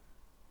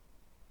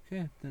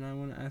 Okay, then I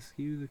want to ask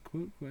you the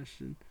quote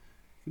question.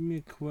 Give me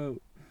a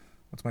quote.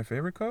 What's my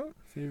favorite quote?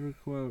 Favorite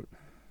quote.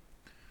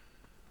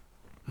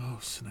 Oh,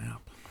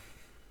 snap.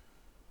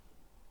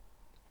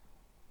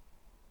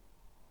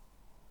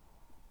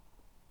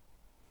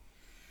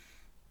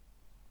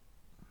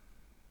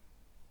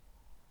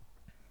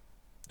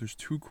 There's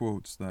two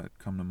quotes that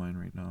come to mind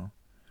right now.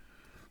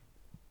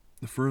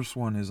 The first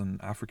one is an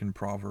African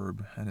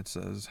proverb, and it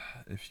says,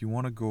 "If you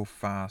want to go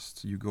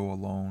fast, you go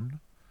alone.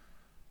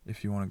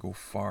 If you want to go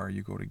far,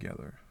 you go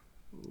together."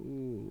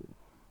 Ooh,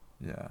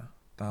 Yeah,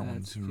 that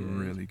one's That's good.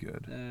 really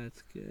good.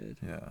 that's good.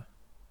 Yeah.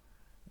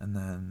 And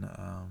then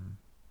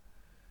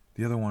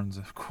the other one's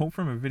a quote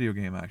from a video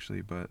game,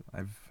 actually, but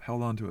I've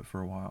held on to it for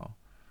a while,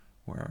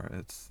 where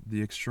it's,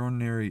 "The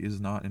extraordinary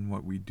is not in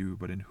what we do,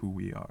 but in who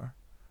we are."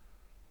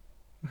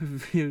 What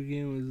video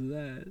game was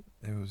that?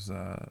 It was,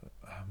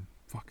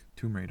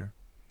 Tomb Raider.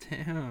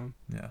 Damn.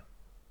 Yeah.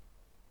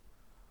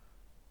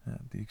 Yeah,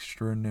 the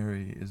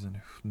extraordinary is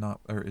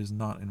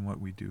not in what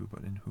we do,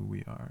 but in who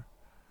we are.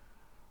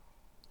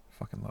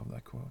 Fucking love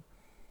that quote.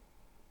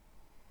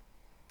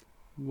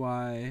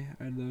 Why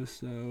are those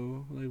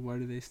so, why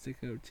do they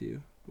stick out to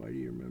you? Why do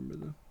you remember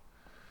them?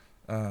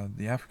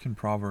 The African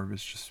proverb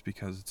is just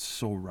because it's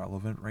so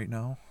relevant right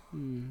now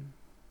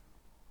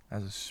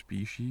as a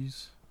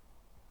species.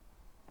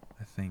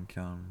 I think,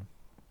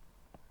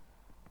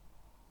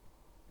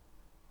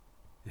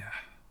 yeah.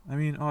 I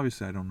mean,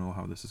 obviously, I don't know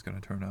how this is going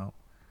to turn out,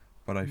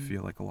 but I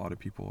feel like a lot of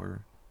people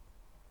are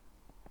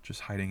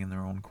just hiding in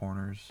their own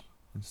corners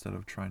instead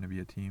of trying to be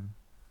a team.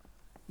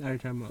 Now you're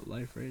talking about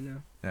life right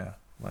now. Yeah,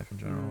 life in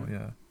general,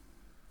 yeah.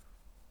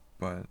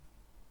 But,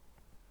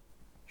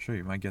 sure,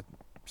 you might get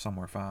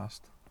somewhere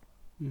fast.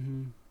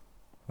 Mm-hmm.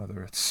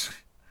 Whether it's,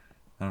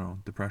 I don't know,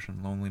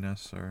 depression,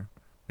 loneliness, or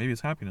maybe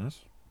it's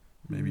happiness.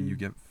 Maybe you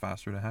get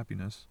faster to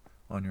happiness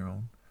on your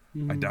own.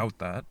 I doubt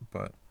that,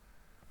 but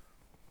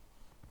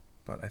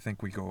I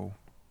think we go,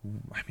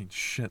 I mean,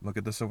 shit, look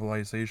at the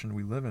civilization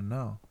we live in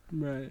now.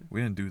 Right.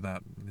 We didn't do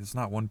that. It's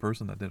not one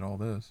person that did all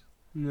this.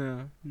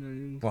 No, not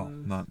even Well,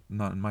 close.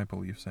 not in my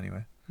beliefs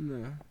anyway.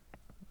 No.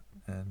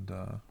 And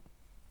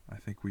I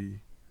think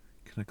we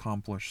can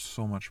accomplish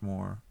so much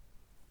more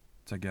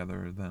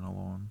together than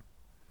alone.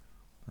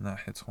 And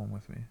that hits home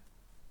with me.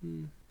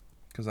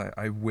 Because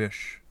I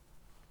wish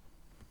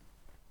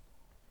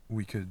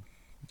we could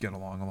get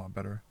along a lot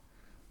better.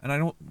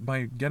 And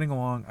by getting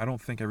along, I don't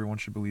think everyone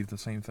should believe the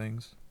same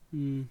things.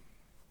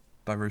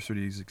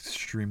 Diversity is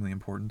extremely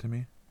important to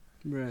me.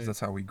 Right. 'Cause that's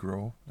how we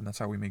grow, and that's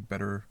how we make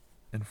better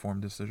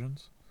informed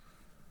decisions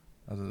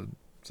as a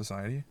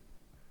society.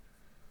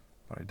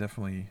 But I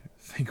definitely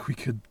think we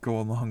could go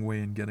a long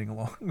way in getting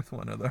along with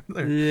one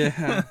another.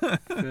 Yeah.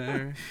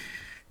 Fair.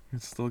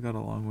 We've still got a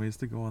long ways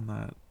to go on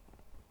that.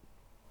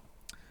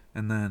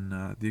 And then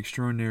the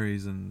extraordinary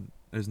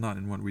is not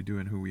in what we do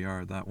and who we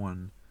are. That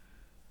one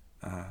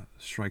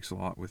strikes a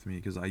lot with me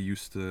because I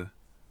used to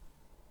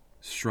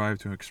strive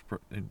to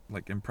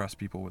impress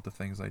people with the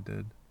things I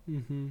did.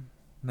 And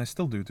I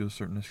still do to a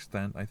certain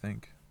extent, I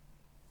think.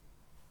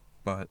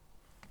 But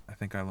I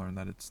think I learned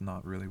that it's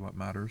not really what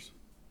matters.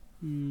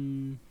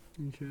 Interesting.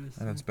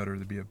 And it's better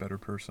to be a better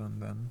person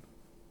than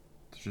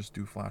to just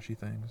do flashy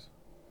things.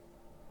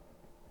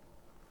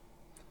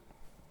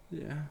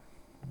 Yeah.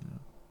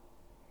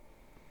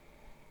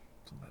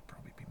 So that'd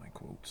probably be my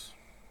quotes.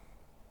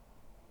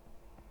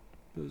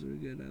 Those are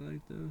good. I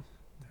like those.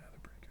 Yeah, they're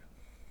pretty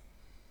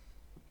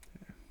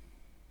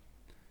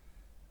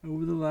good.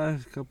 Over the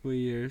last couple of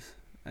years,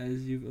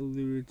 as you've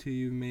alluded to,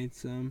 you've made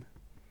some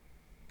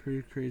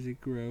pretty crazy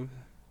growth.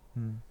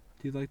 Do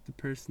you like the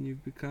person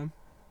you've become?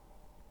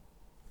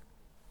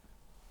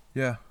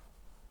 Yeah.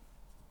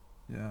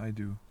 Yeah, I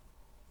do.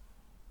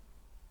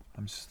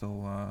 I'm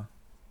still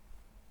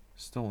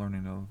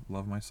learning to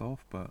love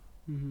myself, but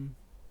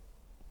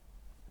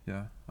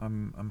yeah,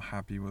 I'm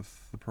happy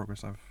with the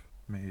progress I've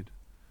made.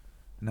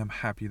 And I'm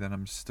happy that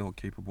I'm still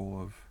capable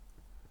of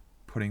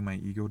putting my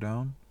ego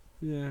down.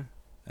 Yeah.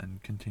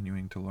 And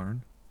continuing to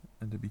learn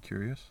and to be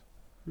curious.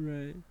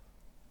 Right.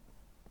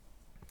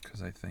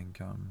 Because I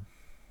think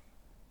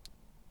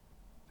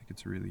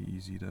it's really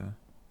easy to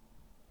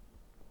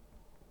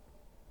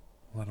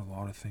let a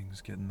lot of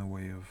things get in the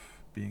way of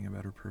being a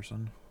better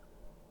person.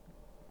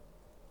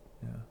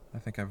 Yeah, I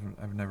think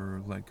I've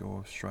never let go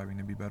of striving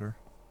to be better.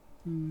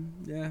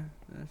 Yeah,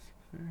 that's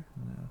fair.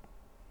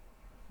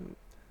 Yeah.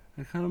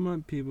 I kind of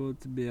want people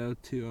to be able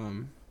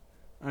to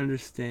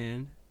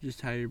understand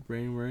just how your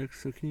brain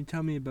works. So can you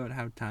tell me about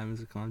how time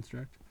is a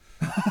construct?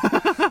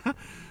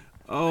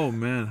 Oh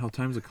man, how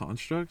time's a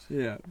construct?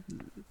 Yeah.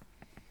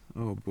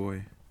 Oh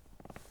boy.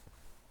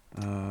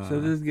 So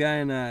this guy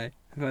and I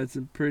have had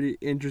some pretty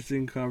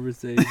interesting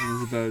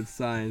conversations about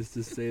science,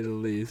 to say the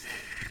least.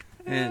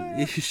 And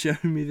he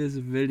showed me this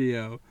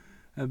video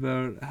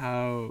about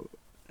how,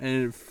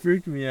 and it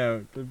freaked me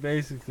out. But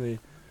basically,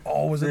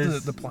 Oh, was it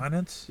this- the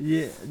planets?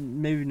 yeah,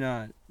 maybe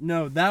not.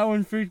 No, that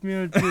one freaked me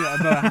out too,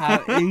 about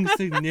how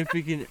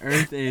insignificant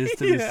Earth is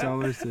to the Yeah.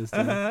 solar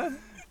system.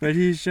 But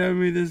he showed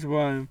me this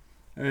one.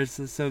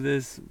 So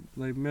this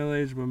like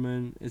middle-aged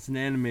woman, it's an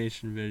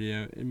animation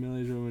video. A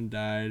middle-aged woman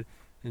died,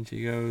 and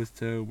she goes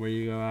to where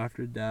you go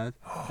after death,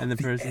 and the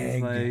person's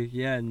egg. like,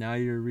 yeah, now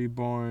you're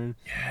reborn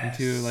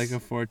into like a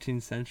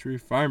 14th century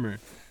farmer.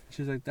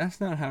 She's like,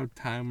 that's not how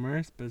time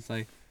works, but it's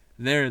like,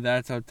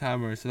 that's how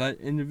time works. So that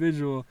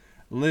individual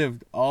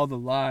lived all the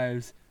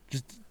lives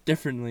just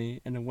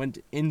differently, and it went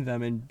in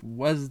them and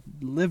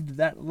lived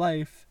that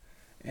life,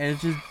 and it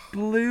just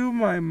blew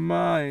my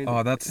mind.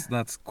 Oh, that's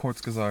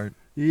Kurzgesagt.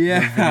 Yeah.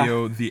 The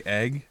video, The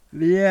Egg.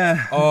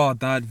 Yeah. Oh,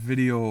 that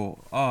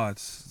video. Oh,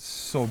 it's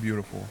so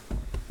beautiful.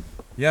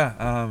 Yeah.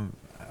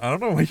 I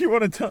don't know what you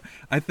want to tell.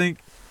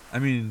 I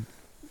mean,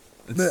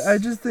 But I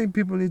just think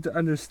people need to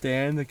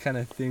understand the kind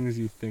of things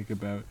you think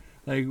about.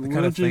 Like, the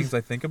kind of things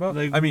I think about.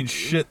 like- I mean,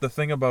 shit. The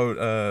thing about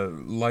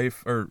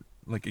life or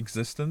like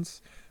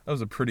existence. That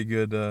was a pretty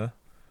good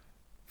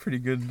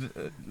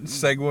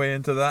segue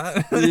into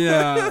that.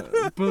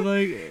 Yeah, but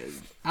like,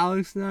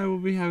 Alex and I will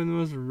be having the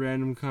most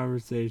random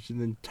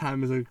conversation, and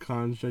time is a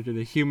construct of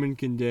the human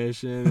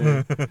condition,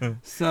 or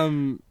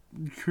some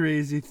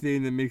crazy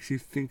thing that makes you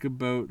think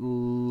about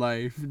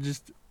life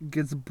just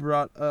gets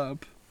brought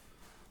up.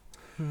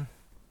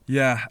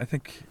 Yeah, I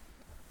think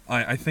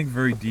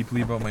very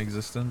deeply about my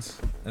existence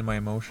and my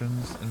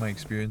emotions and my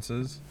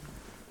experiences,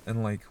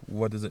 and like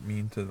what does it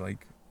mean to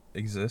like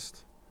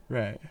exist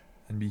Right.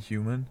 and be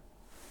human.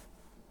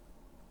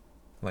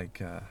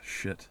 Like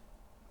shit.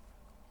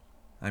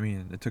 I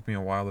mean, it took me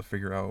a while to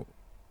figure out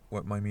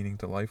what my meaning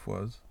to life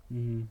was,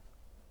 Mm-hmm.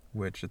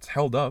 which it's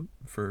held up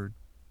for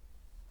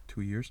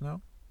 2 years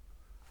now,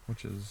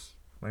 which is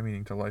my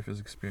meaning to life is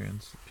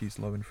experience peace,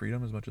 love, and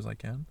freedom as much as I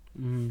can.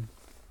 Mm-hmm.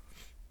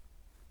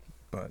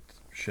 But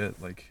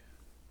shit, like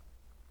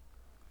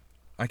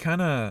I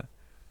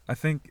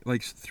think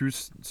like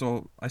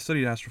so I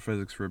studied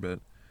astrophysics for a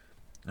bit,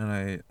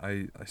 and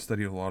I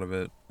studied a lot of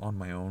it on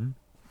my own,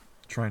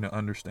 trying to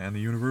understand the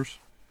universe.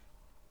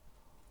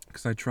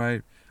 Because I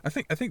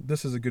think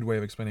this is a good way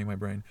of explaining my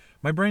brain.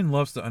 My brain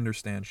loves to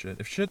understand shit.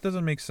 If shit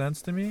doesn't make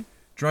sense to me,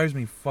 drives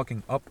me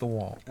fucking up the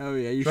wall. Oh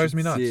yeah, you Drives should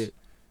me nuts. see it.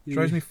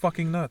 Drives me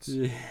fucking nuts.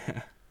 Yeah.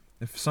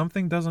 If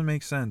something doesn't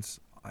make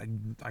sense, I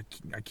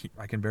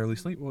can barely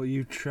sleep. Well,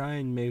 you try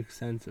and make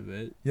sense of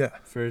it, Yeah.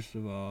 first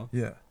of all,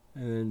 Yeah.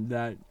 and then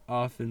that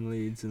often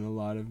leads in a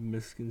lot of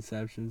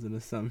misconceptions and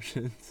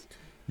assumptions.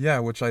 Yeah,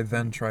 which I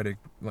then try to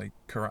like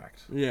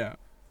correct. Yeah.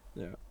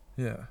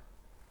 Yeah.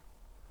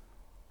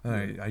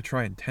 And I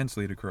try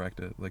intensely to correct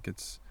it. Like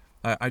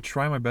I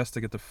try my best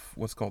to get to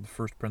what's called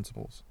first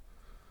principles.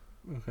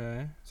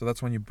 Okay. So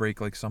that's when you break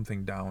like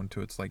something down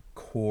to its like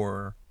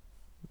core,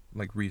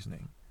 like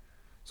reasoning.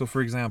 So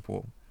for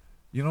example,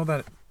 you know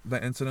that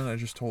incident I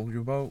just told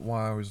you about,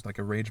 why I was like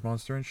a rage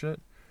monster and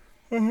shit.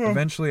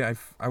 Eventually, I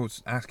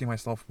was asking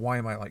myself, why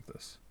am I like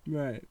this?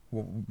 Right.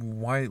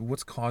 Why?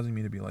 What's causing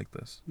me to be like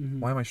this? Mm-hmm.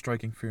 Why am I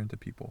striking fear into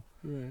people?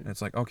 Right. And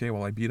it's like, okay,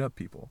 well, I beat up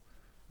people.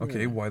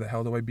 Okay, Right. why the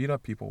hell do I beat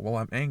up people? Well,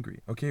 I'm angry.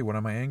 Okay, what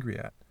am I angry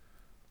at?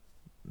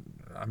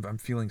 I'm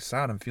feeling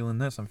sad. I'm feeling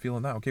this. I'm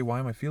feeling that. Okay, why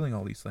am I feeling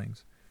all these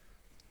things?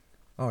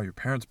 Oh, your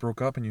parents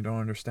broke up and you don't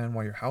understand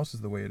why your house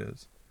is the way it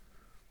is.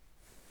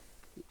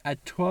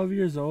 At 12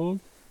 years old?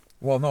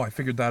 Well, no, I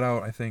figured that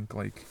out, I think,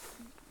 like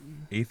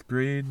 8th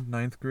grade,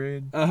 9th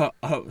grade.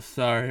 Oh,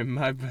 sorry,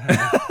 my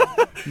bad.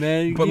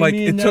 Man, But give like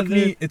me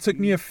it took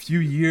me a few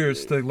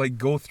years to like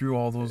go through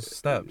all those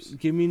steps.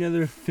 Give me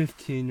another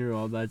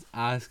 15-year-old that's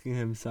asking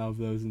himself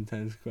those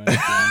intense questions.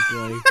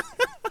 Like,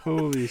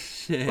 holy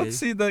shit. Let's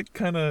see, that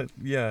kind of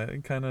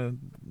it kind of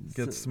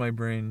gets my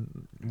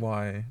brain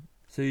why.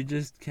 So you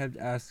just kept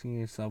asking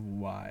yourself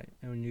why,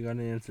 and when you got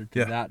an answer to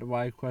Yeah. that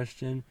why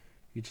question,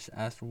 you just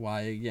asked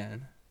why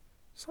again.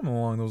 Something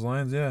along those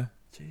lines, yeah.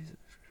 Jesus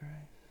Christ.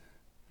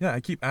 Yeah, I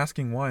keep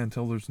asking why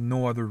until there's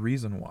no other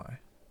reason why.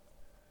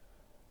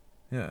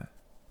 Yeah,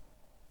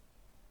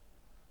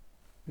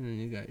 And then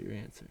you got your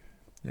answer.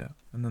 yeah.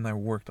 And then I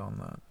worked on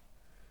that.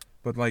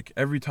 But like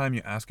every time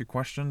you ask a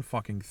question,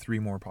 fucking 3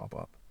 more pop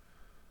up.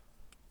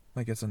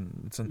 Like it's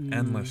an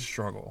endless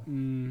struggle.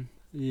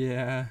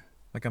 Yeah.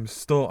 Like I'm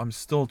still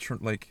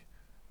like,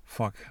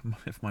 fuck,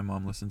 if my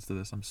mom listens to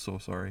this, I'm so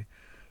sorry.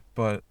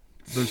 But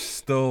there's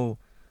still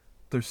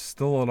there's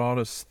still a lot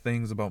of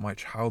things about my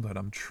childhood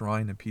I'm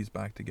trying to piece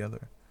back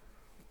together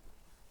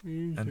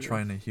and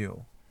trying to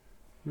heal.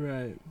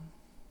 Right.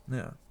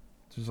 Yeah.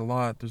 There's a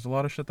lot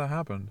of shit that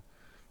happened.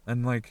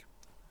 And like,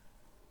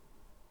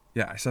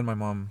 yeah, I said my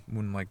mom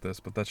wouldn't like this,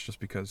 but that's just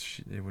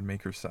because it would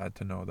make her sad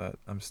to know that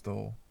I'm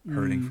still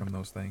hurting from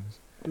those things.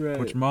 Right.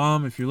 Which,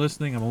 Mom, if you're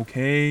listening, I'm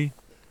okay.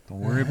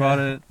 Don't worry about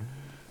it.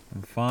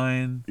 I'm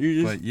fine.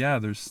 But yeah,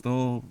 there's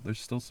still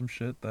some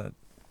shit that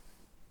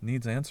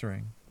needs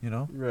answering, you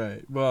know?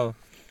 Right. Well,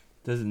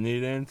 does it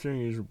need answering?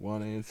 You just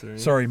want answering.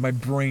 Sorry, my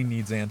brain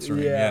needs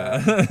answering.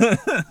 Yeah.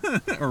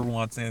 Or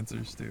wants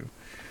answers too.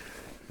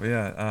 But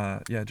yeah,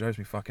 it drives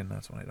me fucking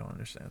nuts when I don't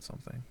understand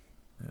something.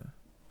 Yeah.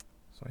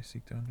 So I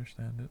seek to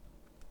understand it.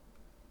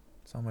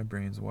 It's how my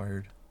brain's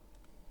wired.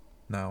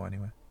 Now,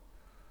 anyway.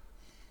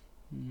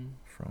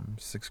 From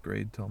 6th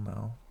grade till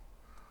now.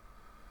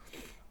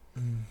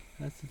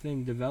 That's the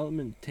thing.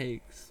 Development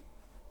takes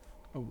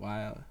a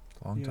while.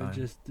 Long time. You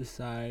just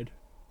decide,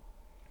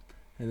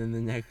 and then the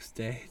next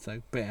day it's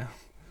like, bam.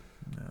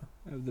 Yeah.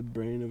 I have the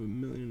brain of a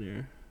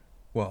millionaire.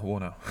 Well,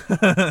 no.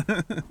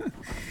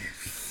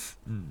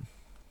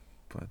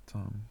 But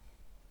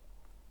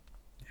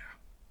yeah.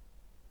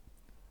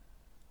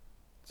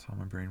 That's how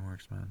my brain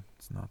works, man.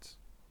 It's nuts.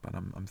 But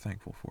I'm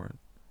thankful for it.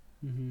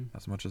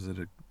 As much as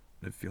it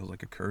feels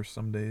like a curse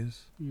some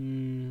days.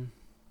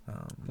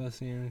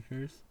 Blessing and a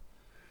curse.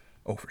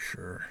 Oh, for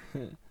sure.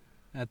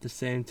 At the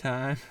same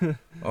time.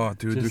 Oh,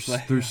 dude,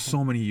 there's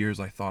so many years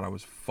I thought I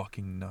was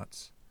fucking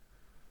nuts.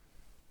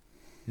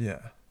 Yeah.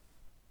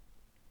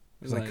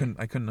 Because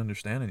I couldn't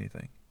understand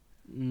anything.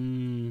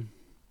 And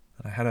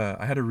I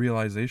had a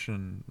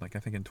realization, like I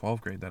think in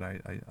 12th grade, that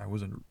I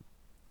wasn't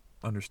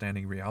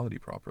understanding reality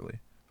properly.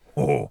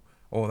 Oh,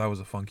 that was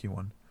a funky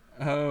one.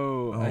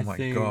 Oh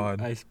my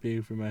God. I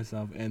speak for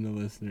myself and the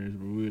listeners,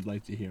 but we would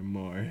like to hear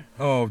more.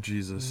 Oh,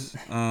 Jesus.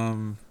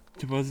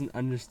 It wasn't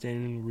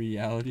understanding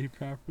reality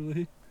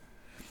properly.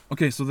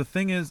 Okay, so the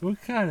thing is,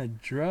 what kind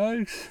of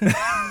drugs?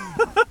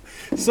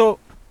 So,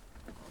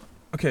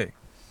 okay,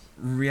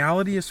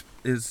 reality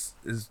is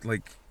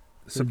like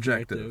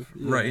subjective,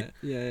 right?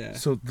 Yeah.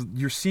 So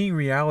you're seeing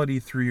reality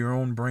through your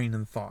own brain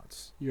and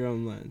thoughts. Your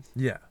own lens.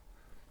 Yeah.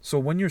 So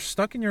when you're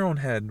stuck in your own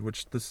head,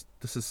 which this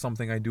is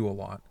something I do a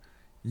lot,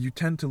 you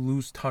tend to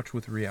lose touch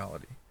with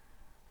reality.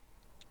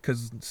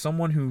 Because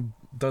someone who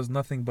does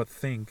nothing but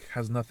think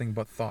has nothing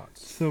but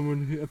thoughts.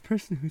 A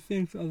person who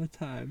thinks all the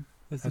time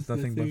has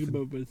nothing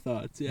but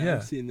thoughts. Yeah,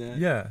 I've seen that.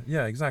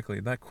 Yeah, exactly.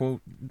 That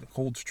quote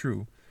holds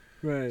true.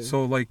 Right.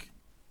 So like,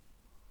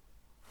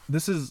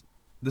 this is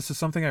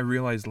something I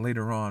realized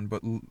later on,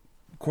 but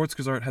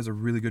Kurzgesagt has a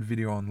really good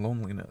video on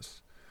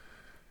loneliness.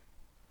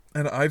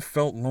 And I've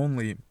felt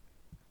lonely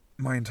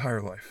my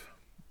entire life.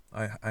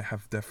 I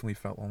have definitely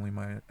felt lonely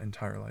my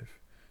entire life.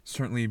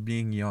 Certainly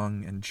being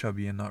young and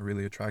chubby and not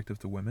really attractive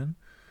to women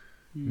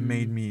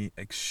made me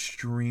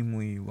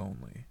extremely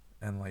lonely.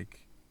 And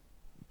like,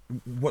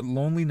 what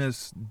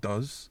loneliness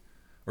does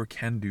or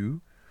can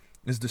do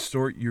is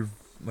distort your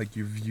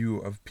view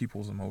of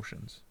people's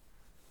emotions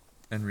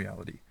and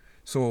reality.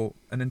 So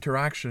an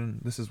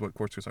interaction, this is what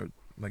Kurzgesagt,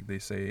 like they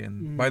say,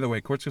 and by the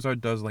way,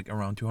 Kurzgesagt does like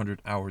around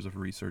 200 hours of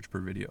research per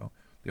video.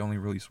 They only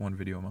release one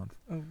video a month.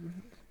 Oh, really?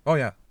 Oh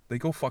yeah, they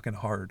go fucking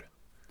hard.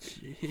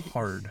 Jeez.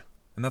 Hard.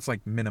 And that's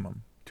like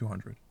minimum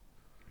 200.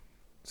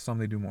 Some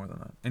they do more than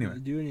that. Anyway. Do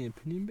they do any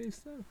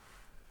opinion-based stuff?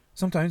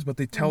 Sometimes, but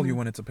they tell you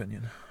when it's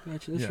opinion.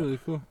 Gotcha. That's really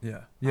cool. Yeah.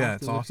 I'll Yeah, have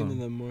it's to look awesome.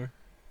 into them more.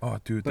 Oh,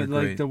 dude, But they're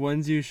like great. the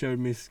ones you showed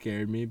me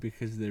scared me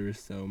because they were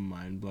so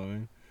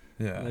mind-blowing.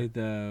 Yeah. Like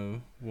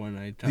the one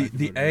I talked about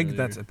The egg earlier.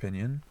 that's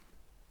opinion,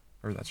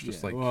 or that's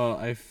just like well,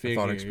 I a figured.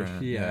 thought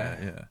experiment.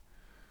 Yeah. Yeah.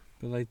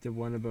 But like the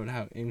one about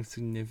how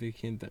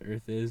insignificant the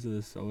Earth is to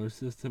the solar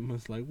system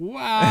was like,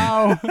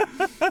 wow.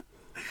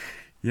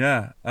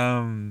 Yeah.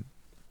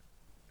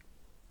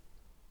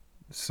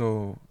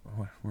 So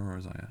where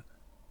was I at?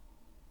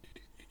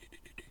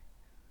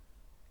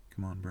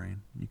 Come on,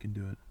 brain, you can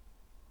do it.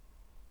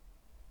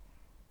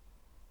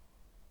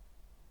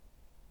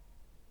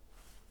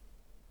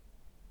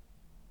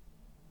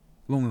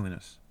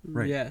 Loneliness,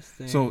 right? Yes.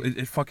 So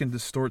it fucking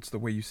distorts the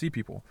way you see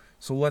people.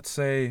 So let's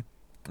say,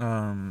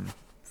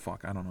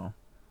 fuck, I don't know.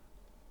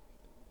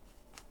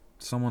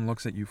 Someone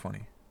looks at you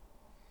funny.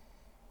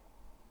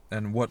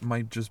 And what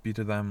might just be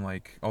to them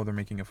like, oh, they're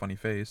making a funny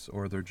face,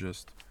 or they're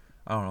just,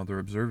 I don't know, they're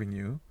observing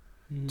you,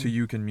 to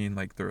you can mean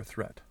like they're a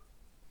threat.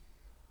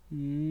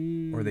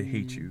 Or they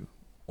hate you.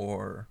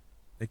 Or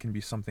it can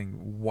be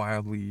something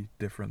wildly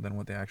different than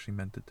what they actually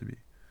meant it to be.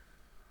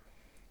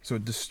 So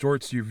it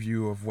distorts your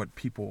view of what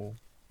people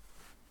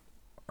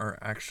are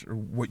actually,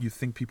 what you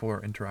think people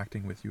are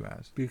interacting with you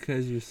as.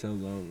 Because you're so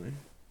lonely.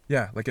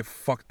 Yeah, like it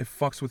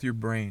fucks with your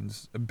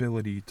brain's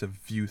ability to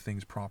view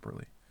things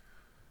properly.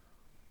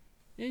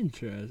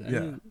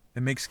 Interesting.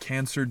 It makes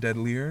cancer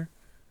deadlier.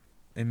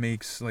 It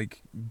makes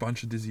like a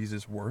bunch of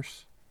diseases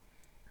worse.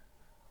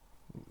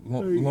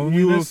 Loneliness.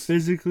 You will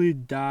physically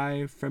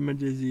die from a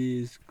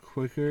disease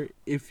quicker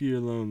if you're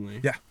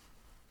lonely. Yeah.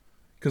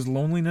 Because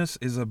loneliness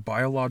is a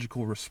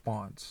biological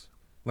response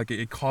Like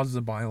it causes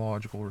a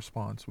biological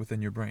response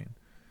within your brain.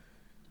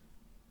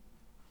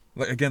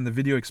 Like again, the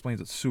video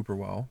explains it super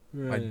well. I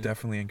Right.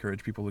 definitely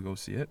encourage people to go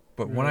see it.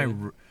 But Right.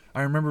 when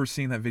I remember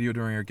seeing that video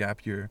during our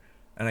gap year,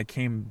 and I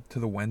came to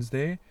the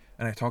Wednesday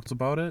and I talked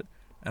about it,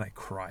 and I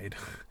cried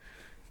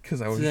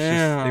because I was just it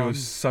Damn.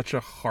 was such a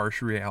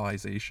harsh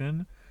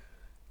realization.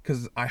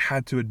 Because I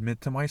had to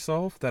admit to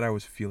myself that I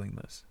was feeling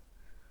this,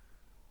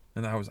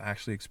 and I was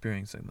actually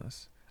experiencing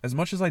this. As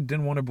much as I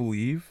didn't want to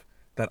believe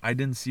that I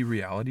didn't see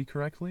reality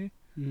correctly,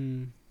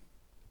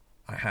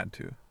 I had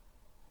to.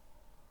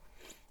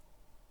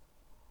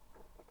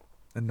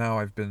 And now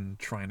I've been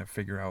trying to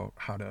figure out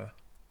how to.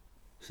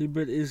 See,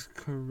 but is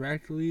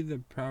correctly the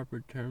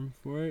proper term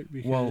for it?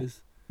 Because Well,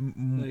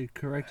 like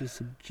correct is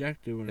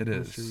subjective when it It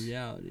comes to is.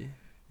 reality.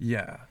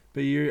 Yeah.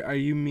 But are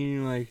you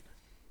meaning like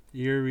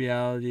your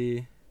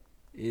reality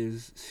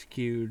is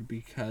skewed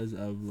because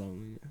of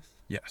loneliness?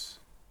 Yes.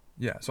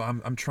 Yeah. So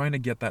I'm trying to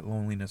get that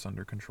loneliness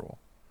under control.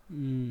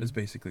 Mm. Is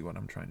basically what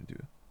I'm trying to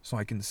do, so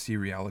I can see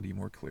reality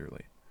more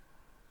clearly.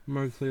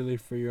 More clearly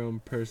for your own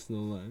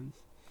personal lens.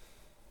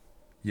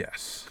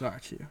 Yes.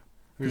 Got you.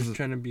 We're just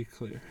trying to be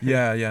clear.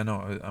 Yeah.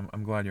 No,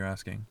 I'm glad you're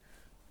asking,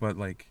 but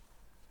like,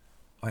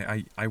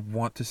 I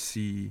want to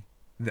see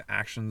the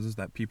actions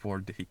that people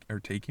are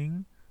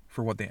taking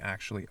for what they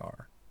actually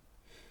are.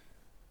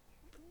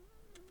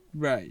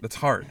 Right. That's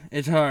hard.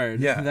 It's hard.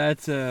 Yeah.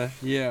 That's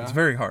yeah. It's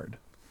very hard.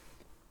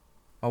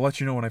 I'll let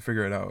you know when I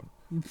figure it out.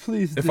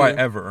 Please If do. I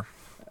ever.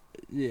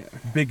 Yeah.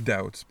 Big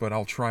doubts, but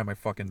I'll try my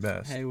fucking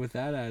best. Hey, with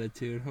that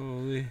attitude,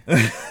 holy.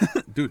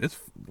 Dude, it's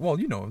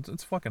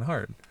fucking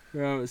hard.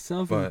 Bro,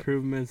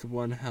 self-improvement's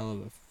one hell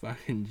of a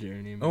fucking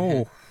journey, man.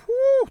 Oh,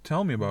 whew,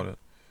 tell me about it.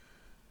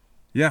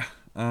 Yeah.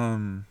 Are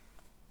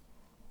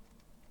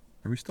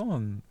we still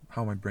on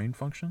how my brain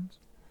functions?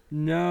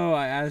 No,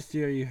 I asked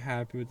you, are you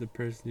happy with the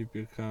person you've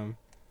become?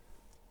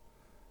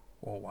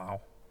 Oh,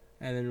 wow.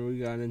 And then we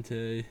got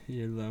into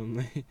you're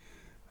lonely.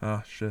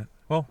 Oh, shit.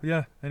 Well,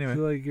 yeah, anyway.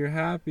 So, like, you're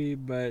happy,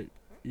 but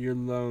you're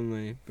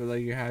lonely. But,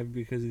 like, you're happy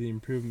because of the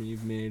improvement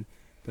you've made,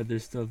 but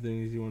there's still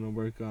things you want to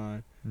work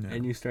on. Yeah.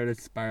 And you started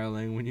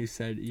spiraling when you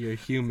said you're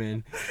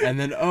human. And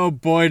then, oh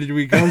boy, did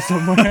we go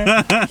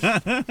somewhere.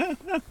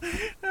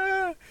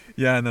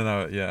 Yeah,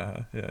 no,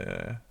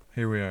 yeah.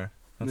 Here we are.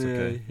 That's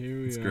okay. Here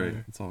we It's are. great.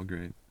 It's all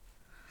great.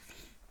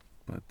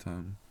 But,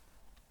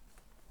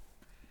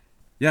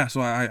 yeah, so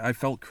I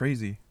felt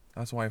crazy.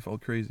 That's why I felt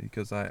crazy,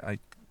 because I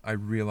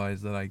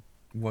realized that I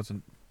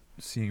wasn't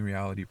seeing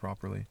reality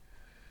properly.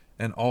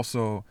 And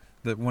also,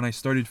 that when I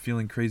started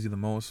feeling crazy the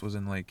most was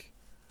in, like,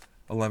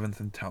 11th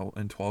and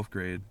 12th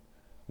grade,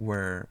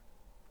 where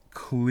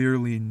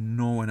clearly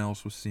no one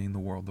else was seeing the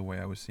world the way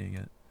I was seeing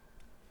it.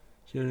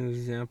 Do you have an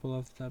example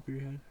off the top of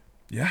your head?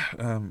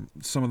 Yeah,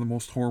 some of the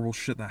most horrible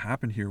shit that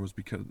happened here was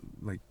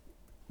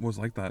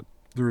like that.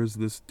 There was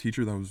this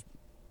teacher that was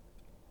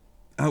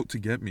out to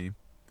get me,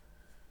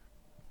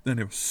 and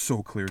it was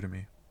so clear to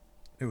me.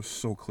 It was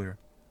so clear.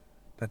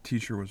 That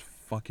teacher was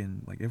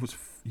fucking, like,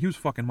 he was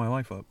fucking my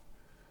life up.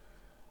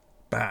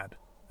 Bad.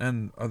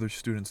 And other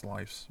students'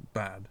 lives.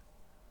 Bad.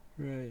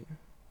 Right.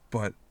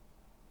 But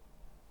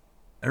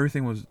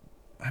everything was,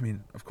 I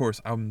mean, of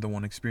course, I'm the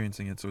one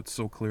experiencing it, so it's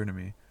so clear to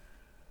me.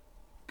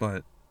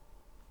 But,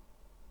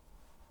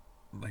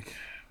 like,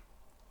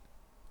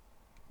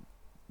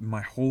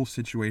 my whole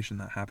situation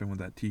that happened with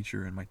that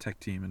teacher and my tech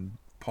team and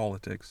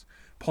politics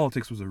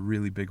was a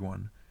really big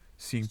one.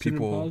 Seeing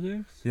Student people,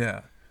 politics?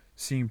 yeah,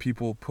 seeing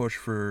people push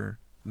for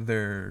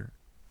their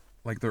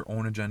own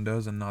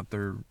agendas and not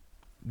the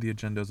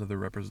agendas of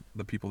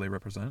the people they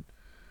represent.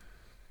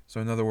 So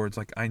in other words,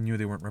 like, I knew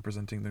they weren't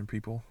representing their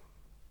people,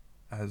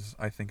 as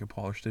I think a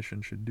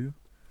politician should do.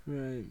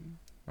 Right.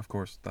 Of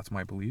course, that's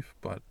my belief,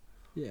 but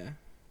Yeah.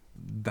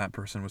 that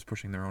person was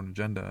pushing their own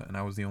agenda, and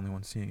I was the only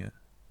one seeing it.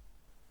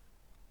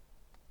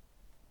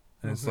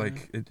 And it's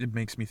like, it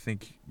makes me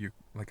think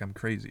I'm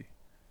crazy,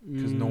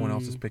 because no one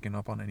else is picking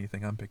up on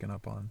anything I'm picking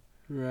up on.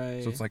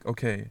 Right. So it's like,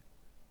 okay,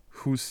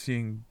 who's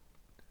seeing,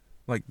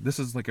 like, this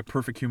is like a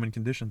perfect human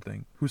condition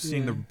thing. Who's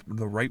seeing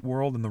the right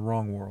world and the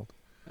wrong world?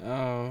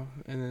 Oh,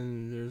 and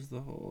then there's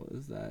the whole,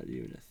 is that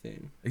even a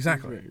thing?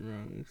 Exactly. Does right and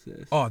wrong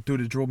exist? Oh,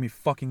 dude, it drove me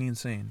fucking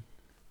insane.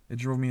 It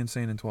drove me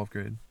insane in 12th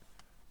grade.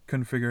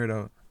 Couldn't figure it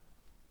out.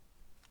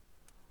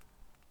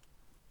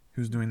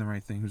 Who's doing the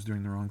right thing? Who's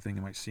doing the wrong thing?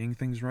 Am I seeing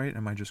things right?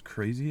 Am I just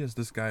crazy? Is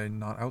this guy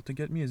not out to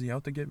get me? Is he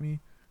out to get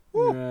me?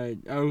 Woo! Right.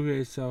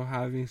 Okay, so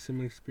having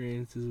some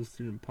experiences with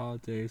student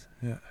politics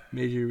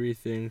made you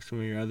rethink some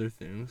of your other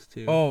things,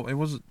 too. Oh,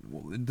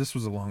 this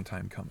was a long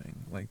time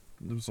coming. Like,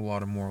 there was a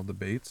lot of moral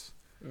debates.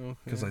 Okay.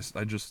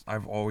 Because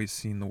I've always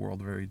seen the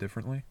world very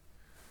differently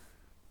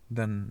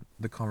than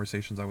the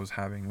conversations I was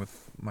having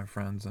with my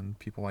friends and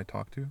people I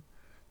talked to.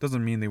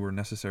 Doesn't mean they were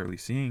necessarily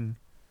seeing.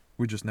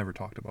 We just never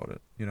talked about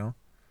it, you know?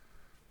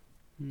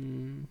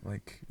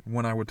 Like,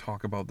 when I would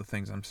talk about the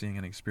things I'm seeing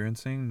and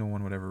experiencing, no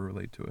one would ever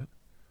relate to it.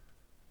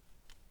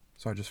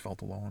 So I just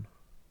felt alone.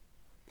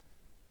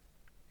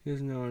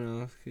 Because no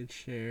one else could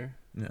share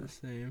Yeah. the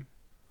same.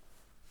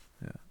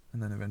 Yeah.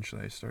 And then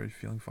eventually I started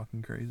feeling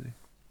fucking crazy.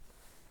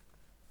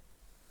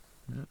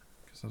 Yeah,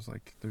 because I was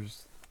like,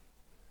 "There's,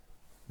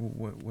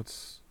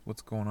 what's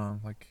going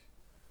on? Like,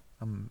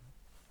 I'm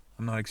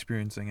not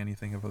experiencing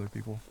anything of other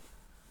people.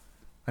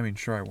 I mean,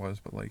 sure I was,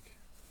 but like,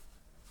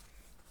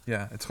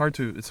 yeah, it's hard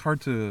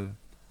to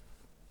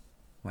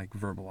like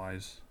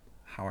verbalize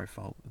how I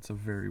felt. It's a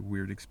very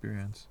weird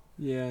experience.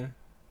 Yeah.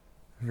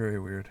 Very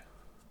weird.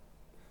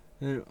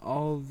 And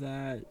all of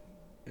that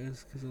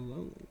is because of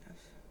loneliness.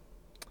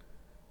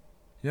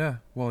 Yeah,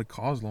 well, it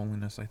caused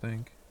loneliness, I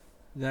think.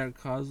 That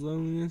caused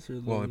loneliness, or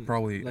Well, it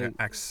probably like,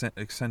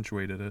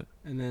 accentuated it.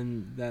 and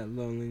then that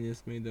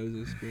loneliness made those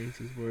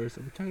experiences worse.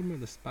 Are we talking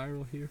about a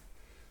spiral here?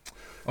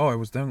 Oh, it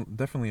was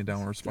definitely a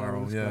downward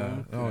spiral. Downward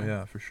Yeah. spiral, Oh, okay.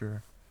 yeah, for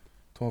sure.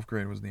 12th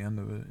grade was the end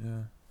of it.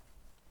 Yeah.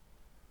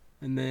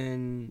 And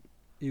then,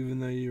 even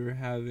though you were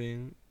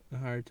having a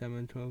hard time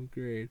in 12th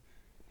grade,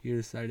 you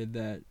decided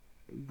that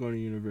going to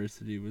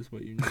university was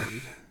what you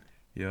needed.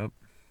 Yep.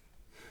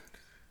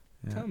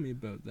 Yeah. Tell me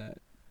about that.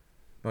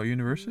 About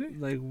university?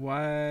 Like,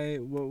 why?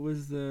 What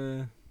was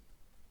the?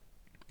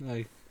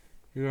 Like,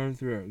 you're going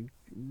through a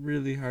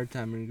really hard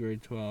time in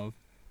grade 12,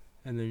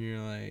 and then you're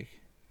like,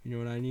 you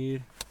know what I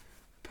need?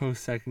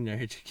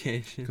 Post-secondary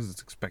education. Because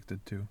it's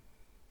expected to.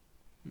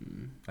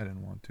 I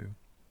didn't want to.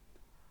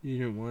 You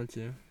didn't want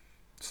to.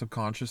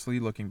 Subconsciously,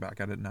 looking back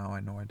at it now,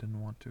 I know I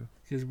didn't want to.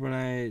 Because when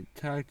I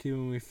talked to you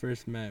when we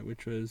first met,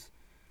 which was,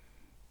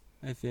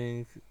 I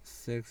think,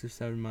 6 or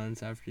 7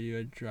 months after you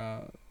had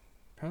dropped,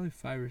 probably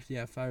 5 or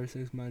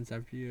 6 months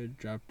after you had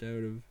dropped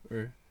out of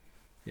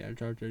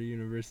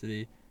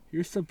university,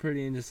 you're still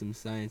pretty into some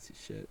sciencey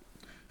shit.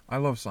 I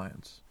love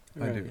science.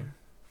 Right. I do.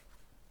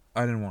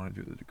 I didn't want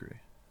to do the degree.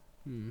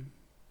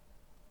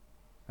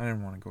 I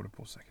didn't want to go to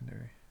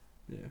post-secondary.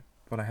 Yeah.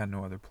 But I had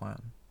no other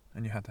plan.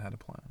 And you had to have a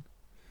plan.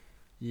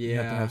 Yeah. You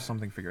had to have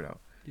something figured out.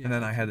 Yeah. And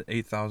then I had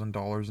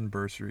 $8,000 in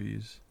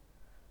bursaries.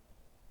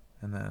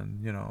 And then,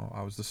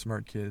 I was the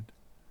smart kid.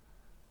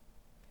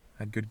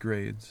 Had good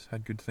grades.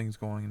 Had good things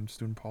going in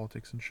student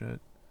politics and shit.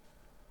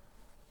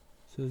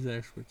 So it was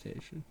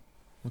exploitation.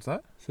 What's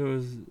that? So it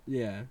was,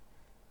 yeah.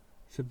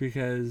 So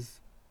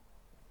because,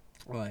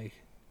 like,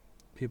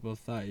 people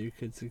thought you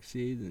could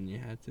succeed and you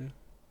had to?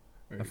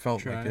 Or I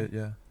felt try? like it,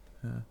 yeah.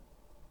 Yeah.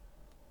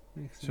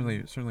 Makes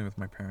sense. Certainly with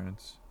my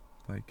parents.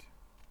 Like,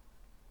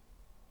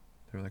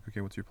 they were like,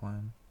 okay, what's your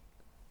plan?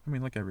 I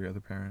mean, like every other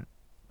parent,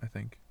 I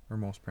think. Or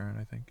most parent,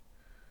 I think.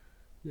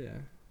 Yeah.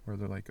 Where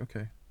they're like,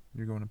 okay,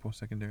 you're going to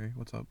post-secondary.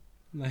 What's up?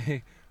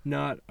 Like,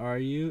 not are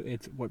you,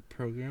 it's what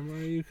program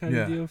are you kind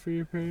Yeah. of deal for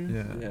your parents?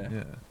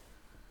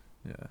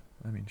 Yeah.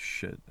 I mean,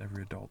 shit.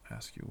 Every adult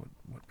asks you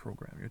what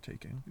program you're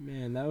taking.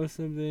 Man, that was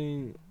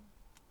something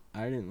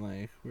I didn't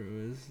like, where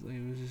it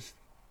was just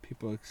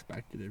people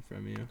expected it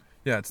from you.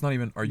 Yeah, it's not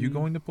even, are you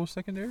going to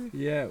post-secondary?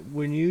 Yeah,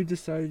 when you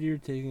decided you were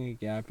taking a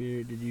gap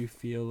year, did you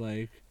feel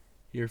like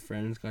your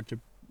friends got to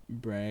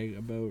brag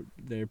about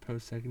their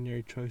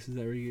post-secondary choices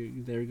that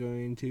they were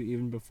going into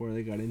even before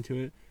they got into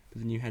it, but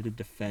then you had to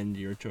defend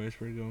your choice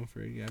for going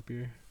for a gap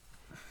year?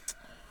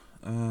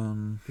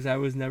 Because I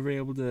was never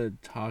able to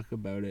talk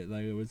about it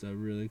like it was a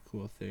really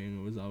cool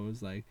thing. It was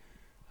always like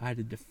I had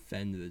to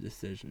defend the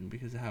decision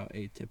because of how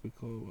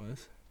atypical it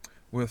was.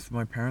 With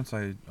my parents,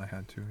 I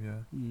had to,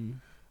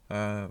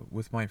 yeah.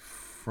 With my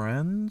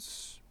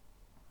friends,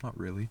 not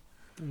really.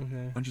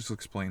 Okay. I just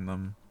explained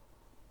them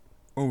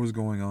what was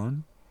going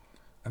on.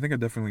 I think I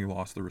definitely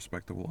lost the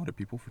respect of a lot of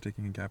people for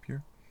taking a gap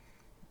year.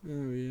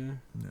 Oh yeah.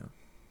 Yeah.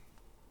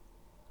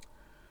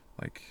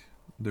 Like,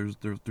 there's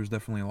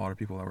definitely a lot of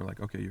people that were like,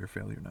 okay, you're a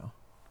failure now.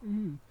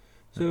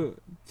 So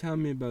tell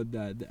me about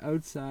that. The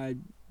outside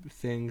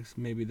things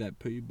maybe that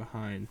put you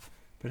behind,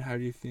 but how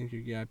do you think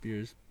your gap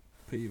years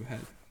put you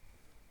ahead?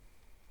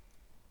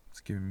 It's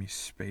giving me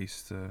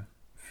space to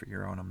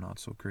figure out I'm not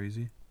so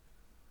crazy.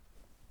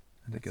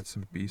 And to get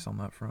some peace on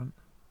that front.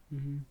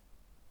 And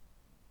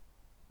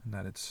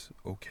that it's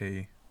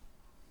okay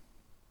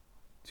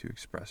to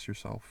express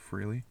yourself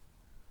freely.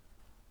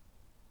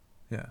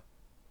 Yeah.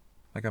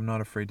 Like, I'm not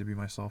afraid to be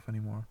myself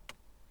anymore.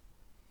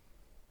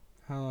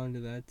 How long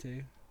did that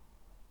take?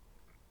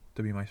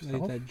 To be myself?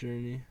 Like that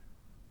journey?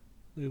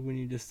 Like when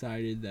you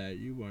decided that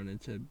you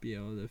wanted to be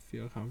able to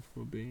feel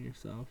comfortable being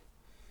yourself?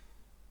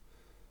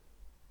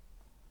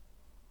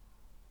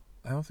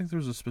 I don't think there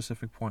was a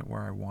specific point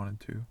where I wanted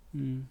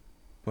to.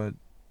 But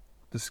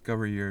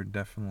Discovery Year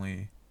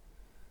definitely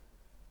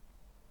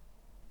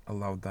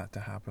allowed that to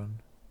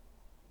happen.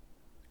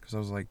 Because I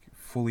was like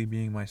fully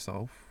being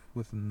myself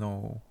with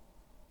no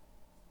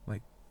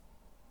like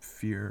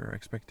fear or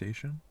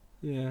expectation.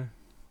 Yeah.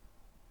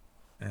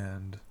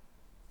 And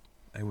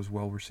it was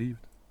well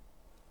received.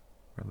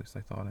 Or at least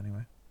I thought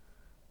anyway.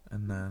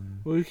 And then...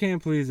 Well, we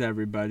can't please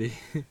everybody.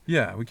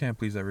 Yeah, we can't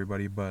please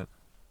everybody, but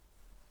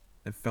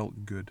it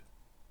felt good.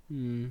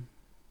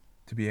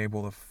 To be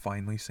able to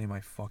finally say my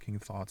fucking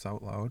thoughts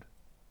out loud.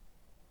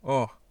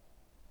 Oh,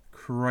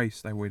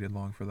 Christ, I waited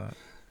long for that.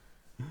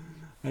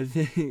 I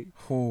think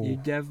you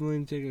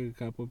definitely took a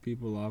couple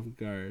people off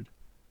guard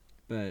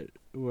but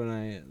when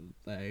I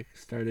like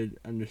started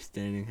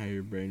understanding how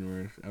your brain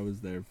works, I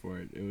was there for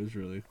it. It was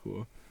really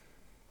cool.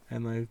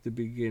 And like the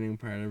beginning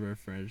part of our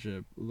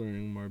friendship,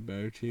 learning more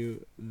about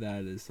you,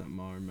 that is something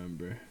I'll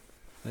remember.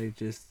 Like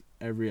just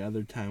every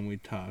other time we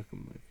talk,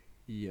 I'm like,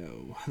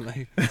 yo,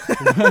 like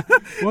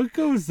what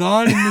goes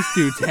on in this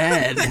dude's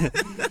head?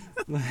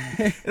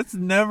 Like, It's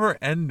never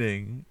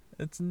ending.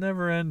 It's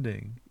never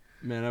ending.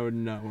 man, I would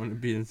not want to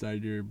be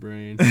inside your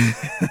brain.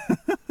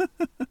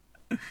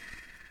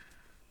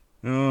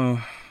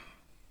 Oh,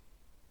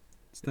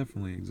 it's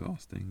definitely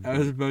exhausting. I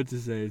was about to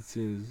say it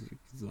seems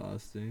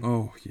exhausting.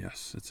 Oh,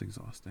 yes, it's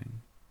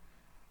exhausting.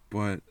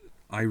 But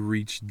I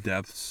reach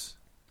depths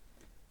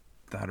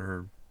that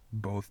are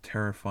both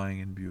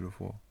terrifying and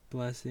beautiful.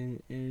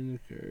 Blessing and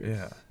curse.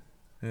 Yeah.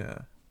 Yeah.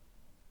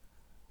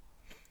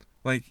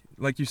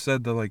 Like you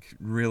said, the like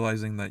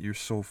realizing that you're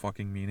so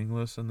fucking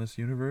meaningless in this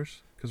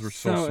universe because we're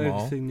so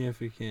small.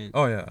 Insignificant.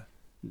 Oh yeah.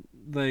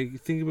 Like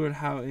think about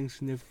how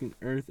insignificant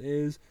Earth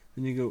is,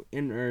 then you go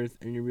in Earth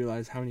and you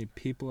realize how many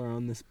people are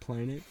on this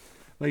planet.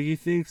 Like you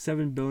think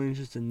 7 billion is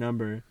just a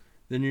number,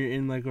 then you're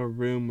in like a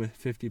room with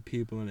 50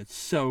 people and it's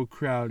so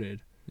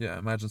crowded. Yeah,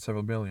 imagine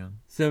 7 billion.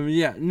 So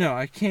yeah, no,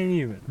 I can't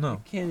even. No.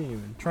 I can't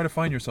even. Try to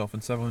find yourself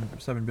in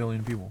 7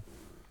 billion people.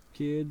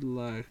 Good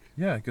luck.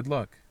 Yeah, good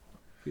luck.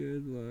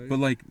 Good luck. But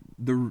like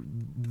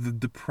the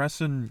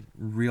depressing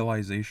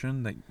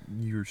realization that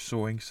you're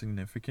so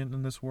insignificant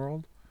in this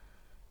world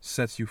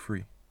sets you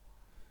free.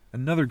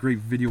 Another great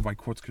video by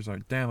Quartz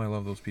Kazar. Damn, I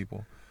love those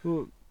people.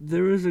 Well,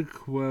 there was a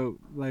quote,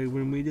 like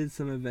when we did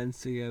some events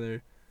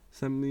together,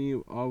 something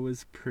you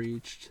always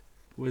preached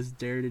was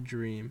dare to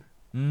dream.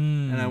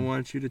 And I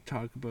want you to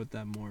talk about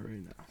that more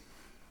right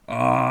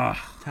now.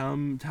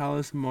 Tell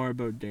us more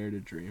about dare to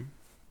dream.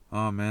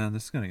 Oh man,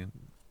 this is gonna get...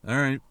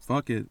 Alright,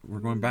 fuck it. We're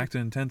going back to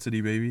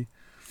intensity, baby.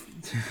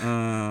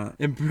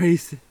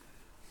 Embrace it.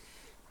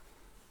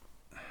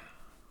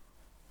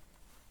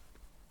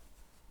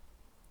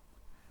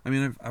 I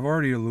mean, I've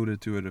already alluded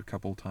to it a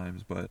couple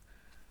times, but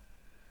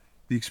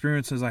the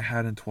experiences I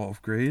had in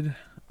 12th grade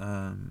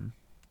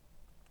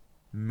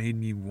made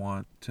me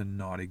want to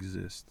not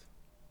exist.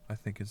 I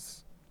think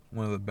it's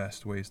one of the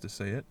best ways to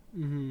say it.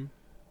 Mm-hmm.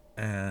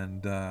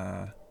 And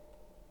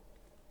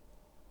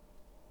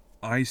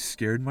I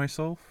scared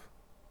myself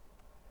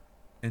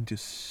into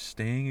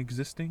staying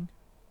existing.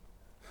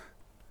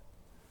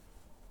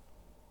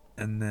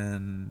 And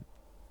then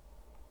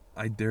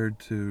I dared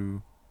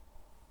to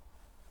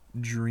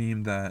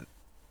dream that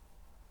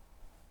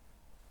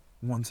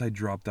once I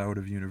dropped out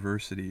of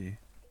university,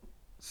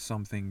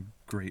 something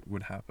great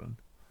would happen.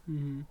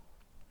 Mm-hmm.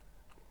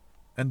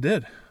 And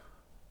did.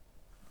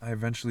 I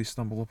eventually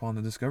stumbled upon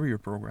the Discover Your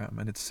program,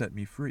 and it set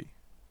me free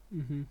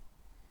Mm-hmm.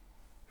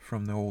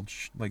 from the old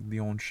the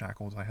old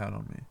shackles I had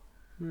on me.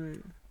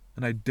 Right.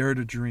 And I dare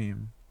to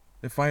dream.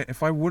 If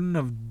I wouldn't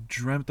have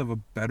dreamt of a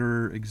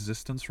better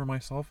existence for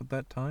myself at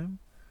that time,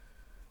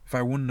 if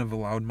I wouldn't have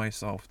allowed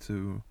myself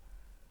to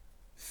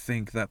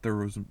think that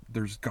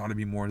there's got to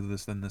be more to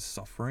this than this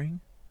suffering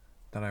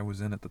that I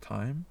was in at the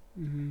time,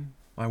 Mm-hmm.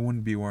 I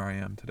wouldn't be where I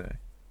am today.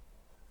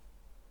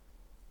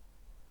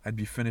 I'd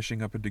be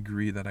finishing up a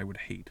degree that I would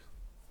hate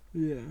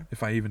Yeah.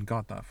 if I even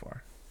got that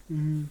far.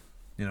 Mm-hmm.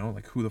 You know,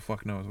 like who the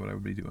fuck knows what I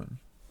would be doing.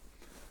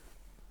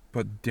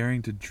 But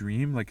daring to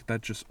dream, like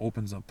that just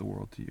opens up the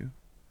world to you.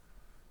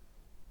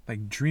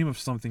 Like dream of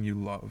something you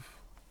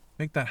love.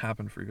 Make that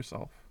happen for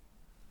yourself.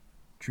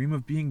 Dream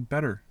of being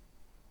better.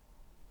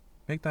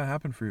 Make that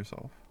happen for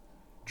yourself.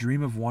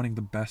 Dream of wanting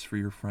the best for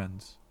your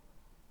friends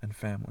and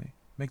family.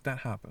 Make that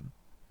happen.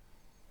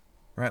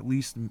 Or at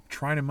least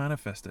try to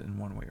manifest it in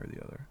one way or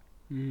the other.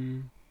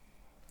 Mm-hmm.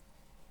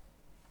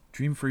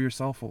 Dream for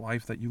yourself a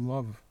life that you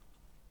love.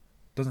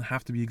 Doesn't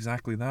have to be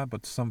exactly that,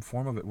 but some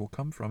form of it will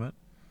come from it.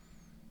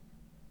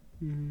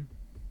 Mm-hmm.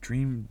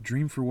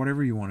 Dream for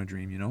whatever you want to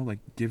dream, you know? Like,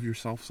 give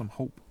yourself some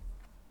hope.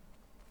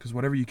 Because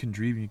whatever you can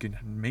dream, you can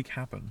make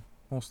happen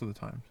most of the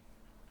time.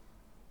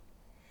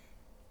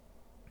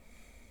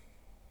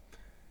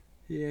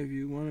 Yeah, if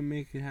you want to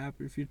make it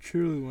happen, if you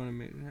truly want to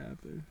make it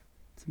happen,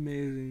 it's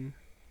amazing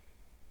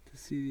to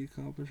see the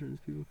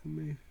accomplishments people can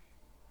make.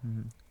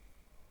 Mm-hmm.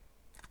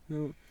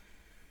 So,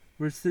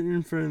 we're sitting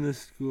in front of this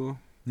school,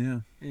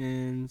 Yeah.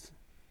 and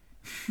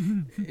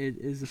it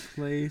is a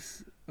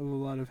place of a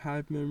lot of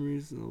happy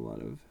memories and a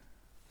lot of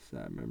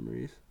sad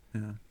memories.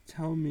 Yeah.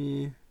 Tell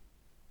me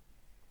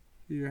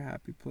your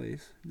happy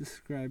place.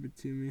 Describe it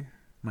to me.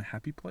 My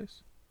happy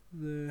place?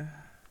 The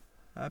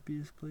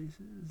happiest place,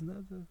 isn't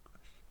that the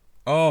question?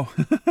 Oh,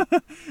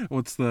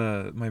 what's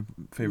my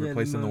favorite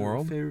place in the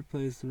world? Favorite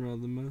place in the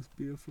world, the most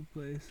beautiful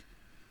place.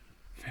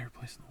 Favorite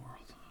place in the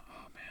world.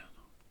 Oh man.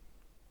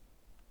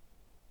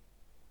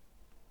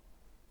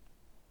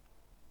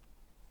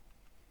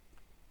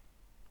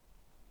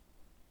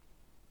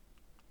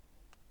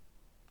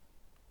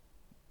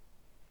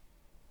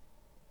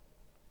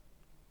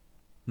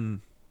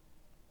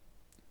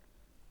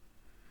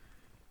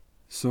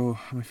 So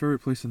my favorite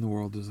place in the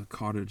world is a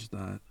cottage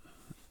that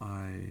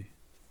I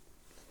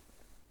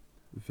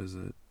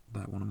visit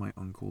that one of my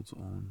uncles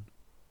own.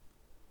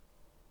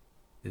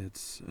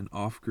 It's an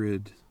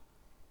off-grid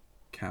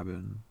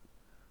cabin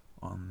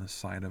on the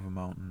side of a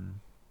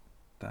mountain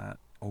that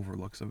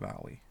overlooks a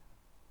valley.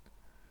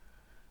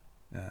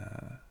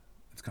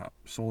 It's got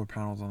solar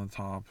panels on the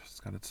top. It's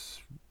got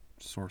its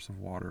source of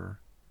water.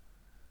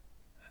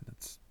 And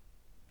it's,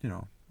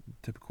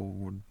 typical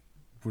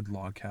wood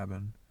log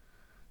cabin.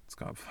 It's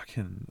got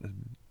fucking a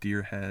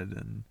deer head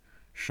and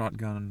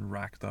shotgun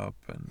racked up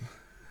and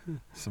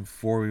some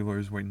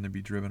four-wheelers waiting to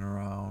be driven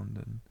around.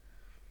 And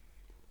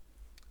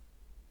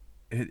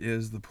it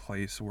is the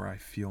place where I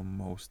feel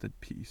most at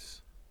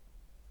peace.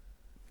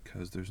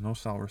 Because there's no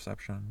cell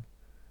reception.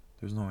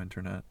 There's no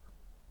internet.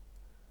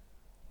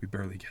 We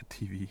barely get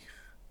TV.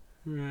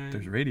 Right.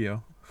 There's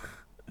radio.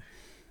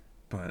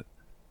 But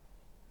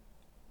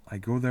I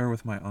go there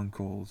with my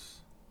uncles.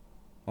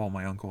 Oh,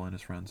 my uncle and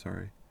his friend,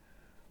 sorry.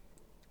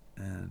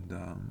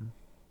 And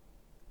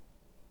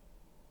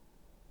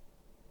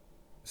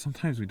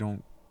sometimes we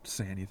don't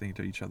say anything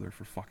to each other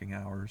for fucking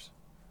hours.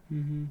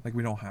 Mm-hmm. Like,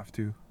 we don't have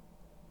to.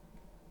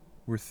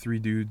 We're three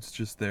dudes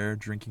just there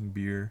drinking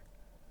beer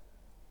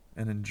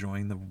and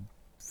enjoying the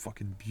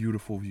fucking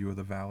beautiful view of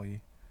the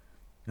valley.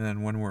 And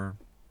then when we're,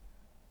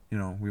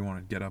 we want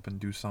to get up and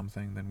do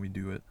something, then we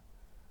do it.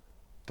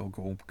 They'll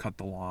go cut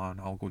the lawn.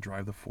 I'll go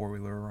drive the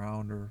four-wheeler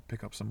around or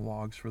pick up some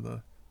logs for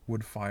the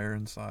wood fire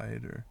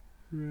inside. Or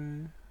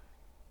Right.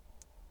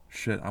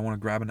 shit, I want to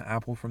grab an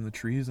apple from the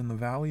trees in the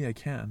valley. I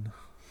can.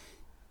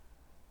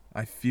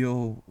 I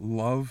feel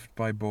loved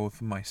by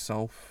both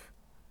myself,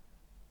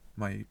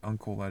 my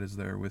uncle that is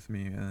there with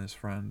me, and his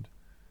friend,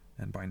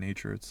 and by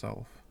nature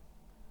itself.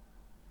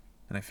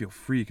 And I feel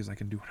free because I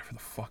can do whatever the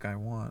fuck I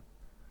want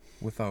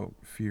without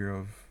fear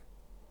of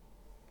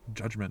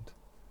judgment.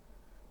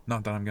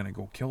 Not that I'm gonna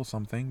go kill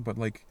something, but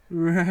like,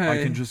 Right.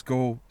 I can just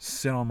go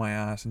sit on my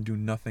ass and do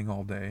nothing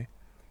all day,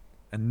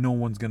 and no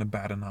one's gonna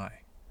bat an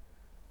eye.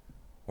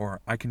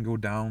 Or I can go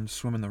down,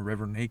 swim in the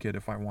river naked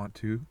if I want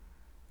to.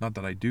 Not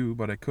that I do,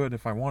 but I could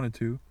if I wanted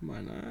to.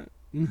 Why not?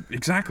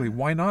 Exactly,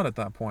 why not at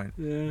that point?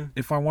 Yeah.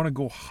 If I want to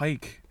go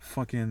hike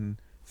fucking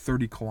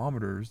 30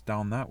 kilometers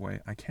down that way,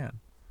 I can.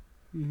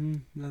 Mm-hmm.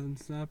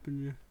 Nothing's stopping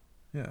you.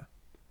 Yeah.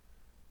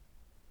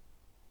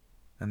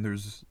 And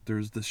there's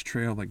this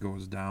trail that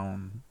goes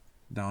down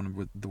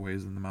with the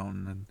ways in the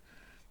mountain, and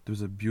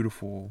there's a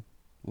beautiful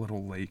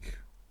little lake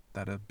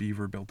that a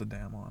beaver built a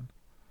dam on.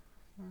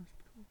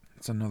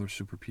 It's another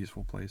super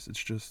peaceful place.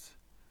 It's just,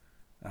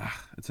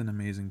 it's an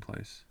amazing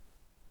place.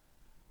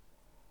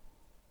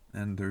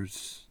 And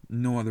there's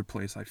no other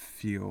place I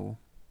feel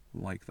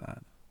like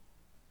that.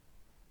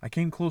 I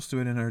came close to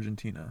it in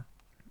Argentina,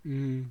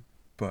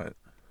 but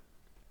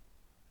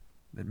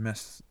it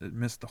missed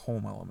the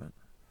home element.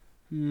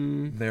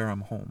 There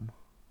I'm home.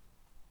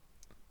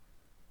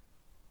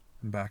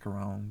 I'm back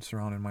around,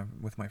 surrounded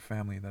with my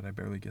family that I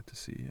barely get to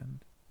see, and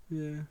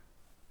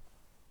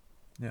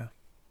yeah.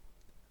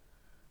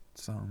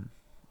 It's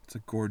a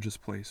gorgeous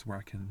place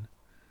where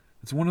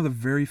it's one of the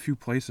very few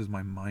places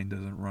my mind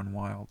doesn't run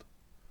wild.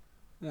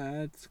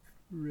 That's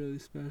really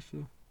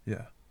special.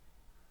 Yeah.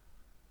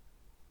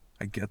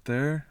 I get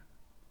there,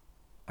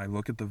 I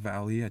look at the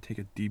valley, I take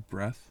a deep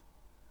breath,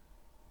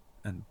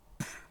 and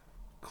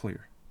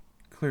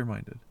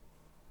clear-minded.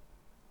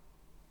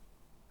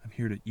 I'm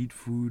here to eat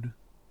food,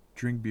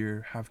 drink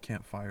beer, have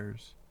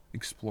campfires,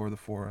 explore the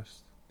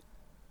forest.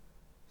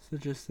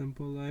 Such a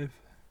simple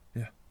life.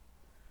 Yeah.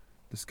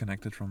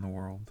 Disconnected from the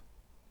world.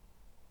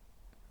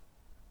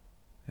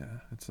 Yeah,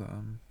 it's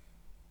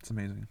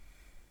amazing.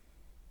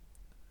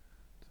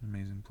 It's an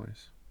amazing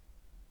place.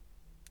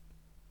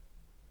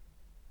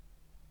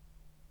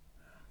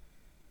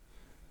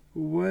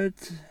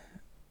 What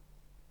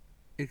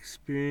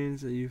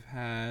experience that you've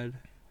had,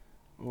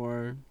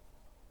 or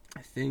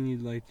a thing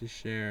you'd like to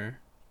share,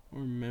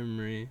 or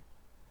memory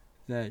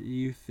that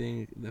you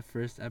think the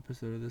first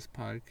episode of this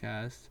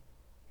podcast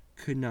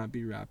could not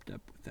be wrapped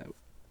up without?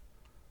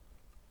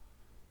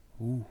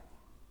 Ooh.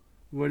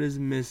 What is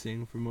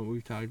missing from what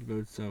we've talked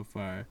about so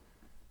far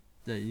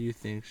that you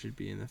think should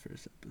be in the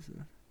first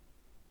episode?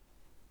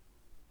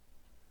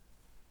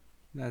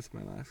 That's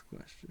my last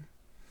question.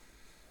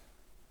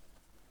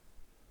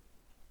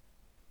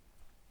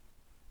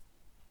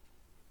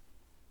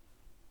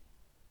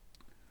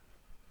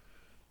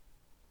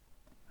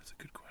 That's a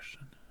good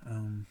question.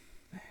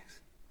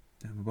 Thanks.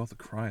 Yeah, I'm about to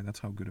cry. That's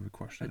how good of a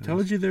question I it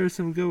told is. you there were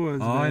some good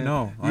ones. Oh, man. I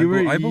know. You were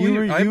I believe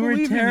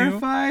in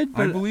terrified, you.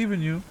 but I believe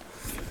in you.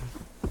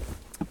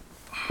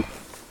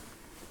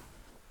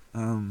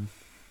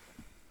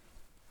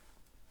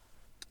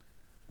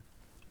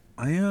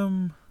 I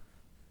am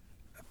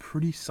a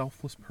pretty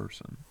selfless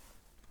person.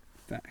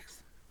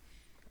 Facts.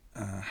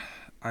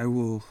 I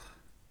will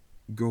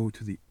go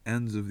to the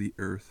ends of the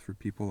earth for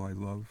people I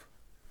love.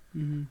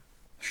 Mm-hmm.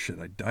 Shit,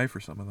 I'd die for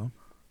some of them.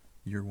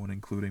 Your one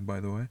including, by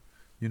the way.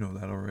 You know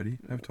that already.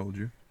 I've told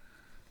you.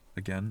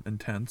 Again,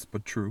 intense,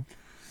 but true.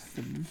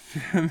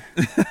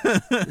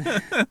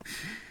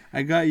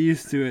 I got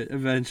used to it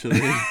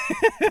eventually.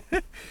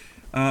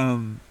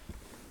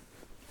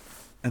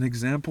 An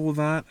example of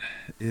that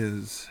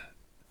is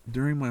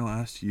during my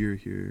last year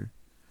here,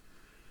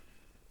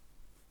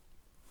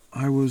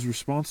 I was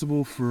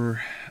responsible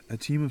for a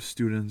team of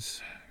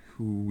students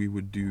who we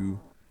would do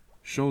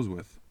shows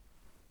with.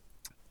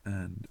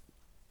 And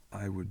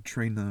I would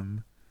train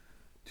them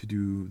to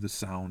do the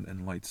sound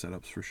and light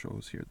setups for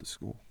shows here at the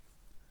school.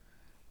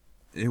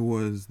 It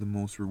was the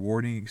most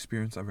rewarding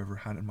experience I've ever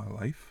had in my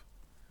life.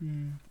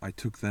 I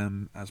took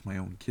them as my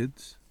own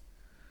kids,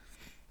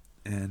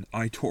 and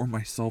I tore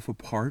myself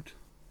apart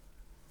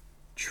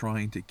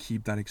trying to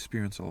keep that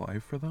experience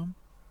alive for them.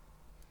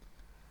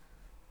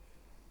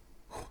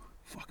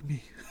 Fuck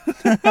me.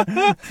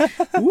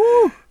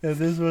 Woo! If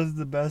this was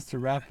the best to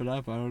wrap it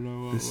up, I don't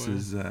know what This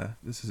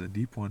is a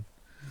deep one.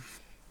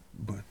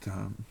 But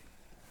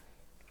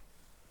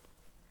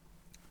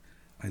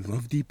I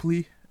love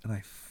deeply and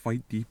I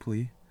fight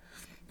deeply.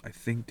 I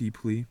think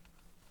deeply.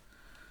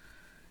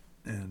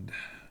 And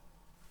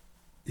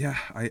yeah,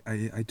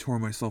 I tore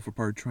myself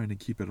apart trying to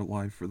keep it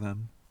alive for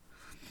them.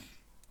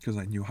 Because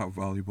I knew how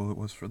valuable it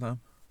was for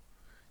them.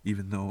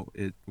 Even though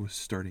it was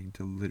starting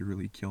to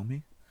literally kill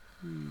me.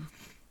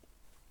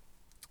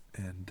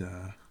 And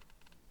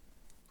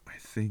I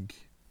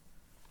think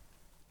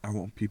I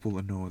want people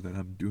to know that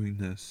I'm doing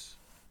this.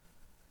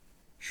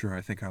 Sure,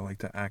 I think I like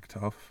to act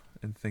tough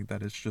and think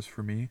that it's just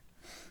for me.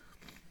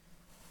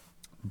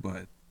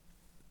 But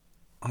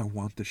I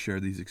want to share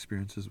these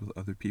experiences with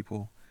other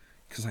people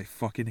because I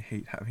fucking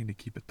hate having to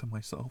keep it to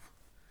myself.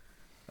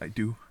 I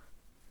do.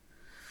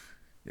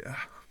 Yeah.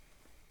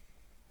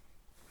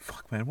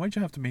 Fuck, man, why'd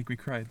you have to make me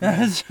cry at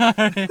that?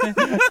 Sorry.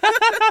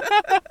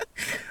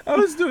 I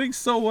was doing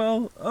so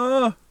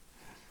well.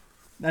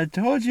 I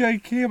told you I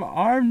came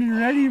armed and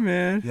ready,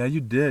 man. Yeah,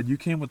 you did. You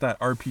came with that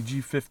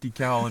RPG 50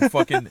 cal and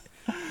fucking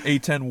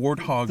A10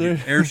 Warthog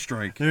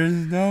airstrike.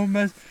 There's no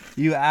mess.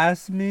 You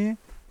asked me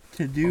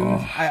to do.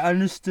 I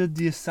understood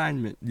the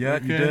assignment. Yeah,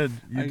 okay? you did.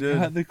 You I did.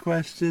 got the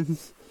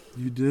questions.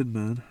 You did,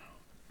 man.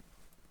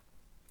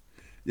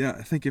 Yeah,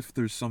 I think if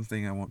there's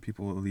something I want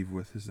people to leave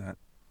with is that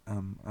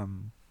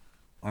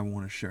I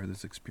want to share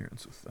this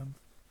experience with them.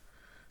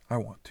 I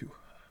want to.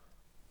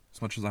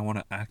 As much as I want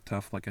to act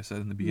tough, like I said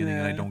in the beginning,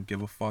 and I don't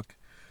give a fuck.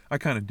 I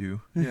kind of do.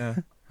 Yeah,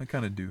 I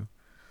kind of do.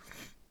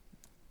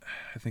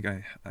 I think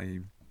I,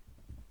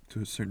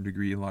 to a certain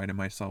degree, lie to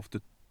myself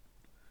to...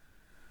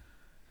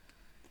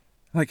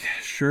 Like,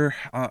 sure,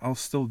 I'll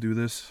still do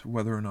this,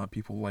 whether or not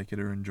people like it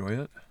or enjoy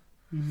it.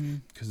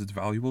 Because it's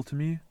valuable to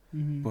me.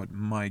 But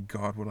my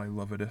God, would I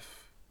love it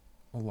if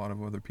a lot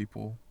of other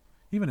people,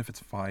 even if it's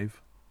five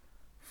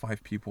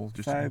people,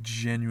 just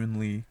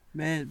genuinely...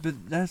 Man,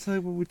 but that's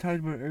like what we talked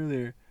about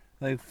earlier.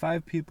 Like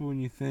 5 people, when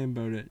you think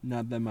about it,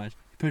 not that much.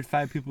 You put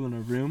 5 people in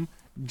a room,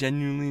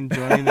 genuinely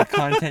enjoying the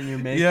content you're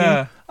making.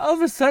 Yeah. All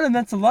of a sudden,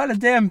 that's a lot of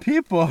damn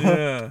people.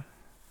 Yeah.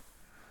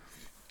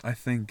 I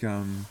think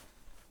I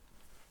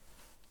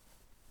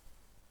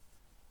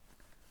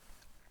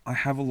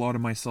have a lot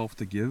of myself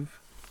to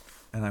give,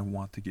 and I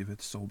want to give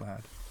it so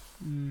bad.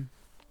 And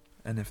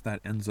if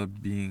that ends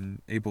up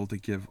being able to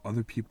give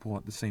other people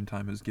at the same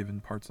time as giving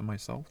parts of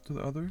myself to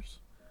the others,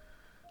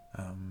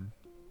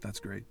 that's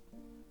great.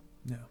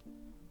 Yeah.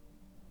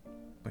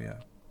 But yeah,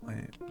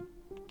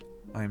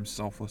 I am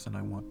selfless and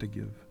I want to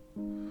give.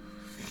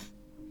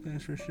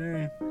 Thanks for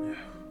sharing. Yeah.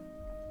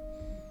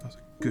 That's a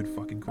good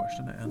fucking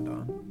question to end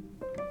on.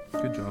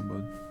 Good job,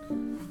 bud.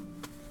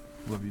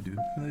 Love you, dude.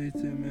 Love you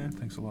too, man.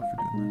 Thanks a lot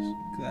for doing this.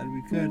 Glad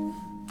we could.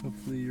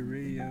 Hopefully your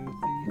radio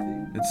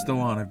thing. It's still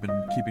on. I've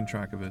been keeping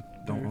track of it.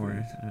 Don't Perfect.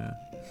 worry.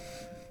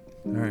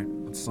 Yeah. Alright,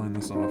 let's sign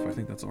this off. I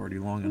think that's already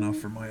long enough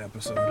for my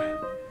episode.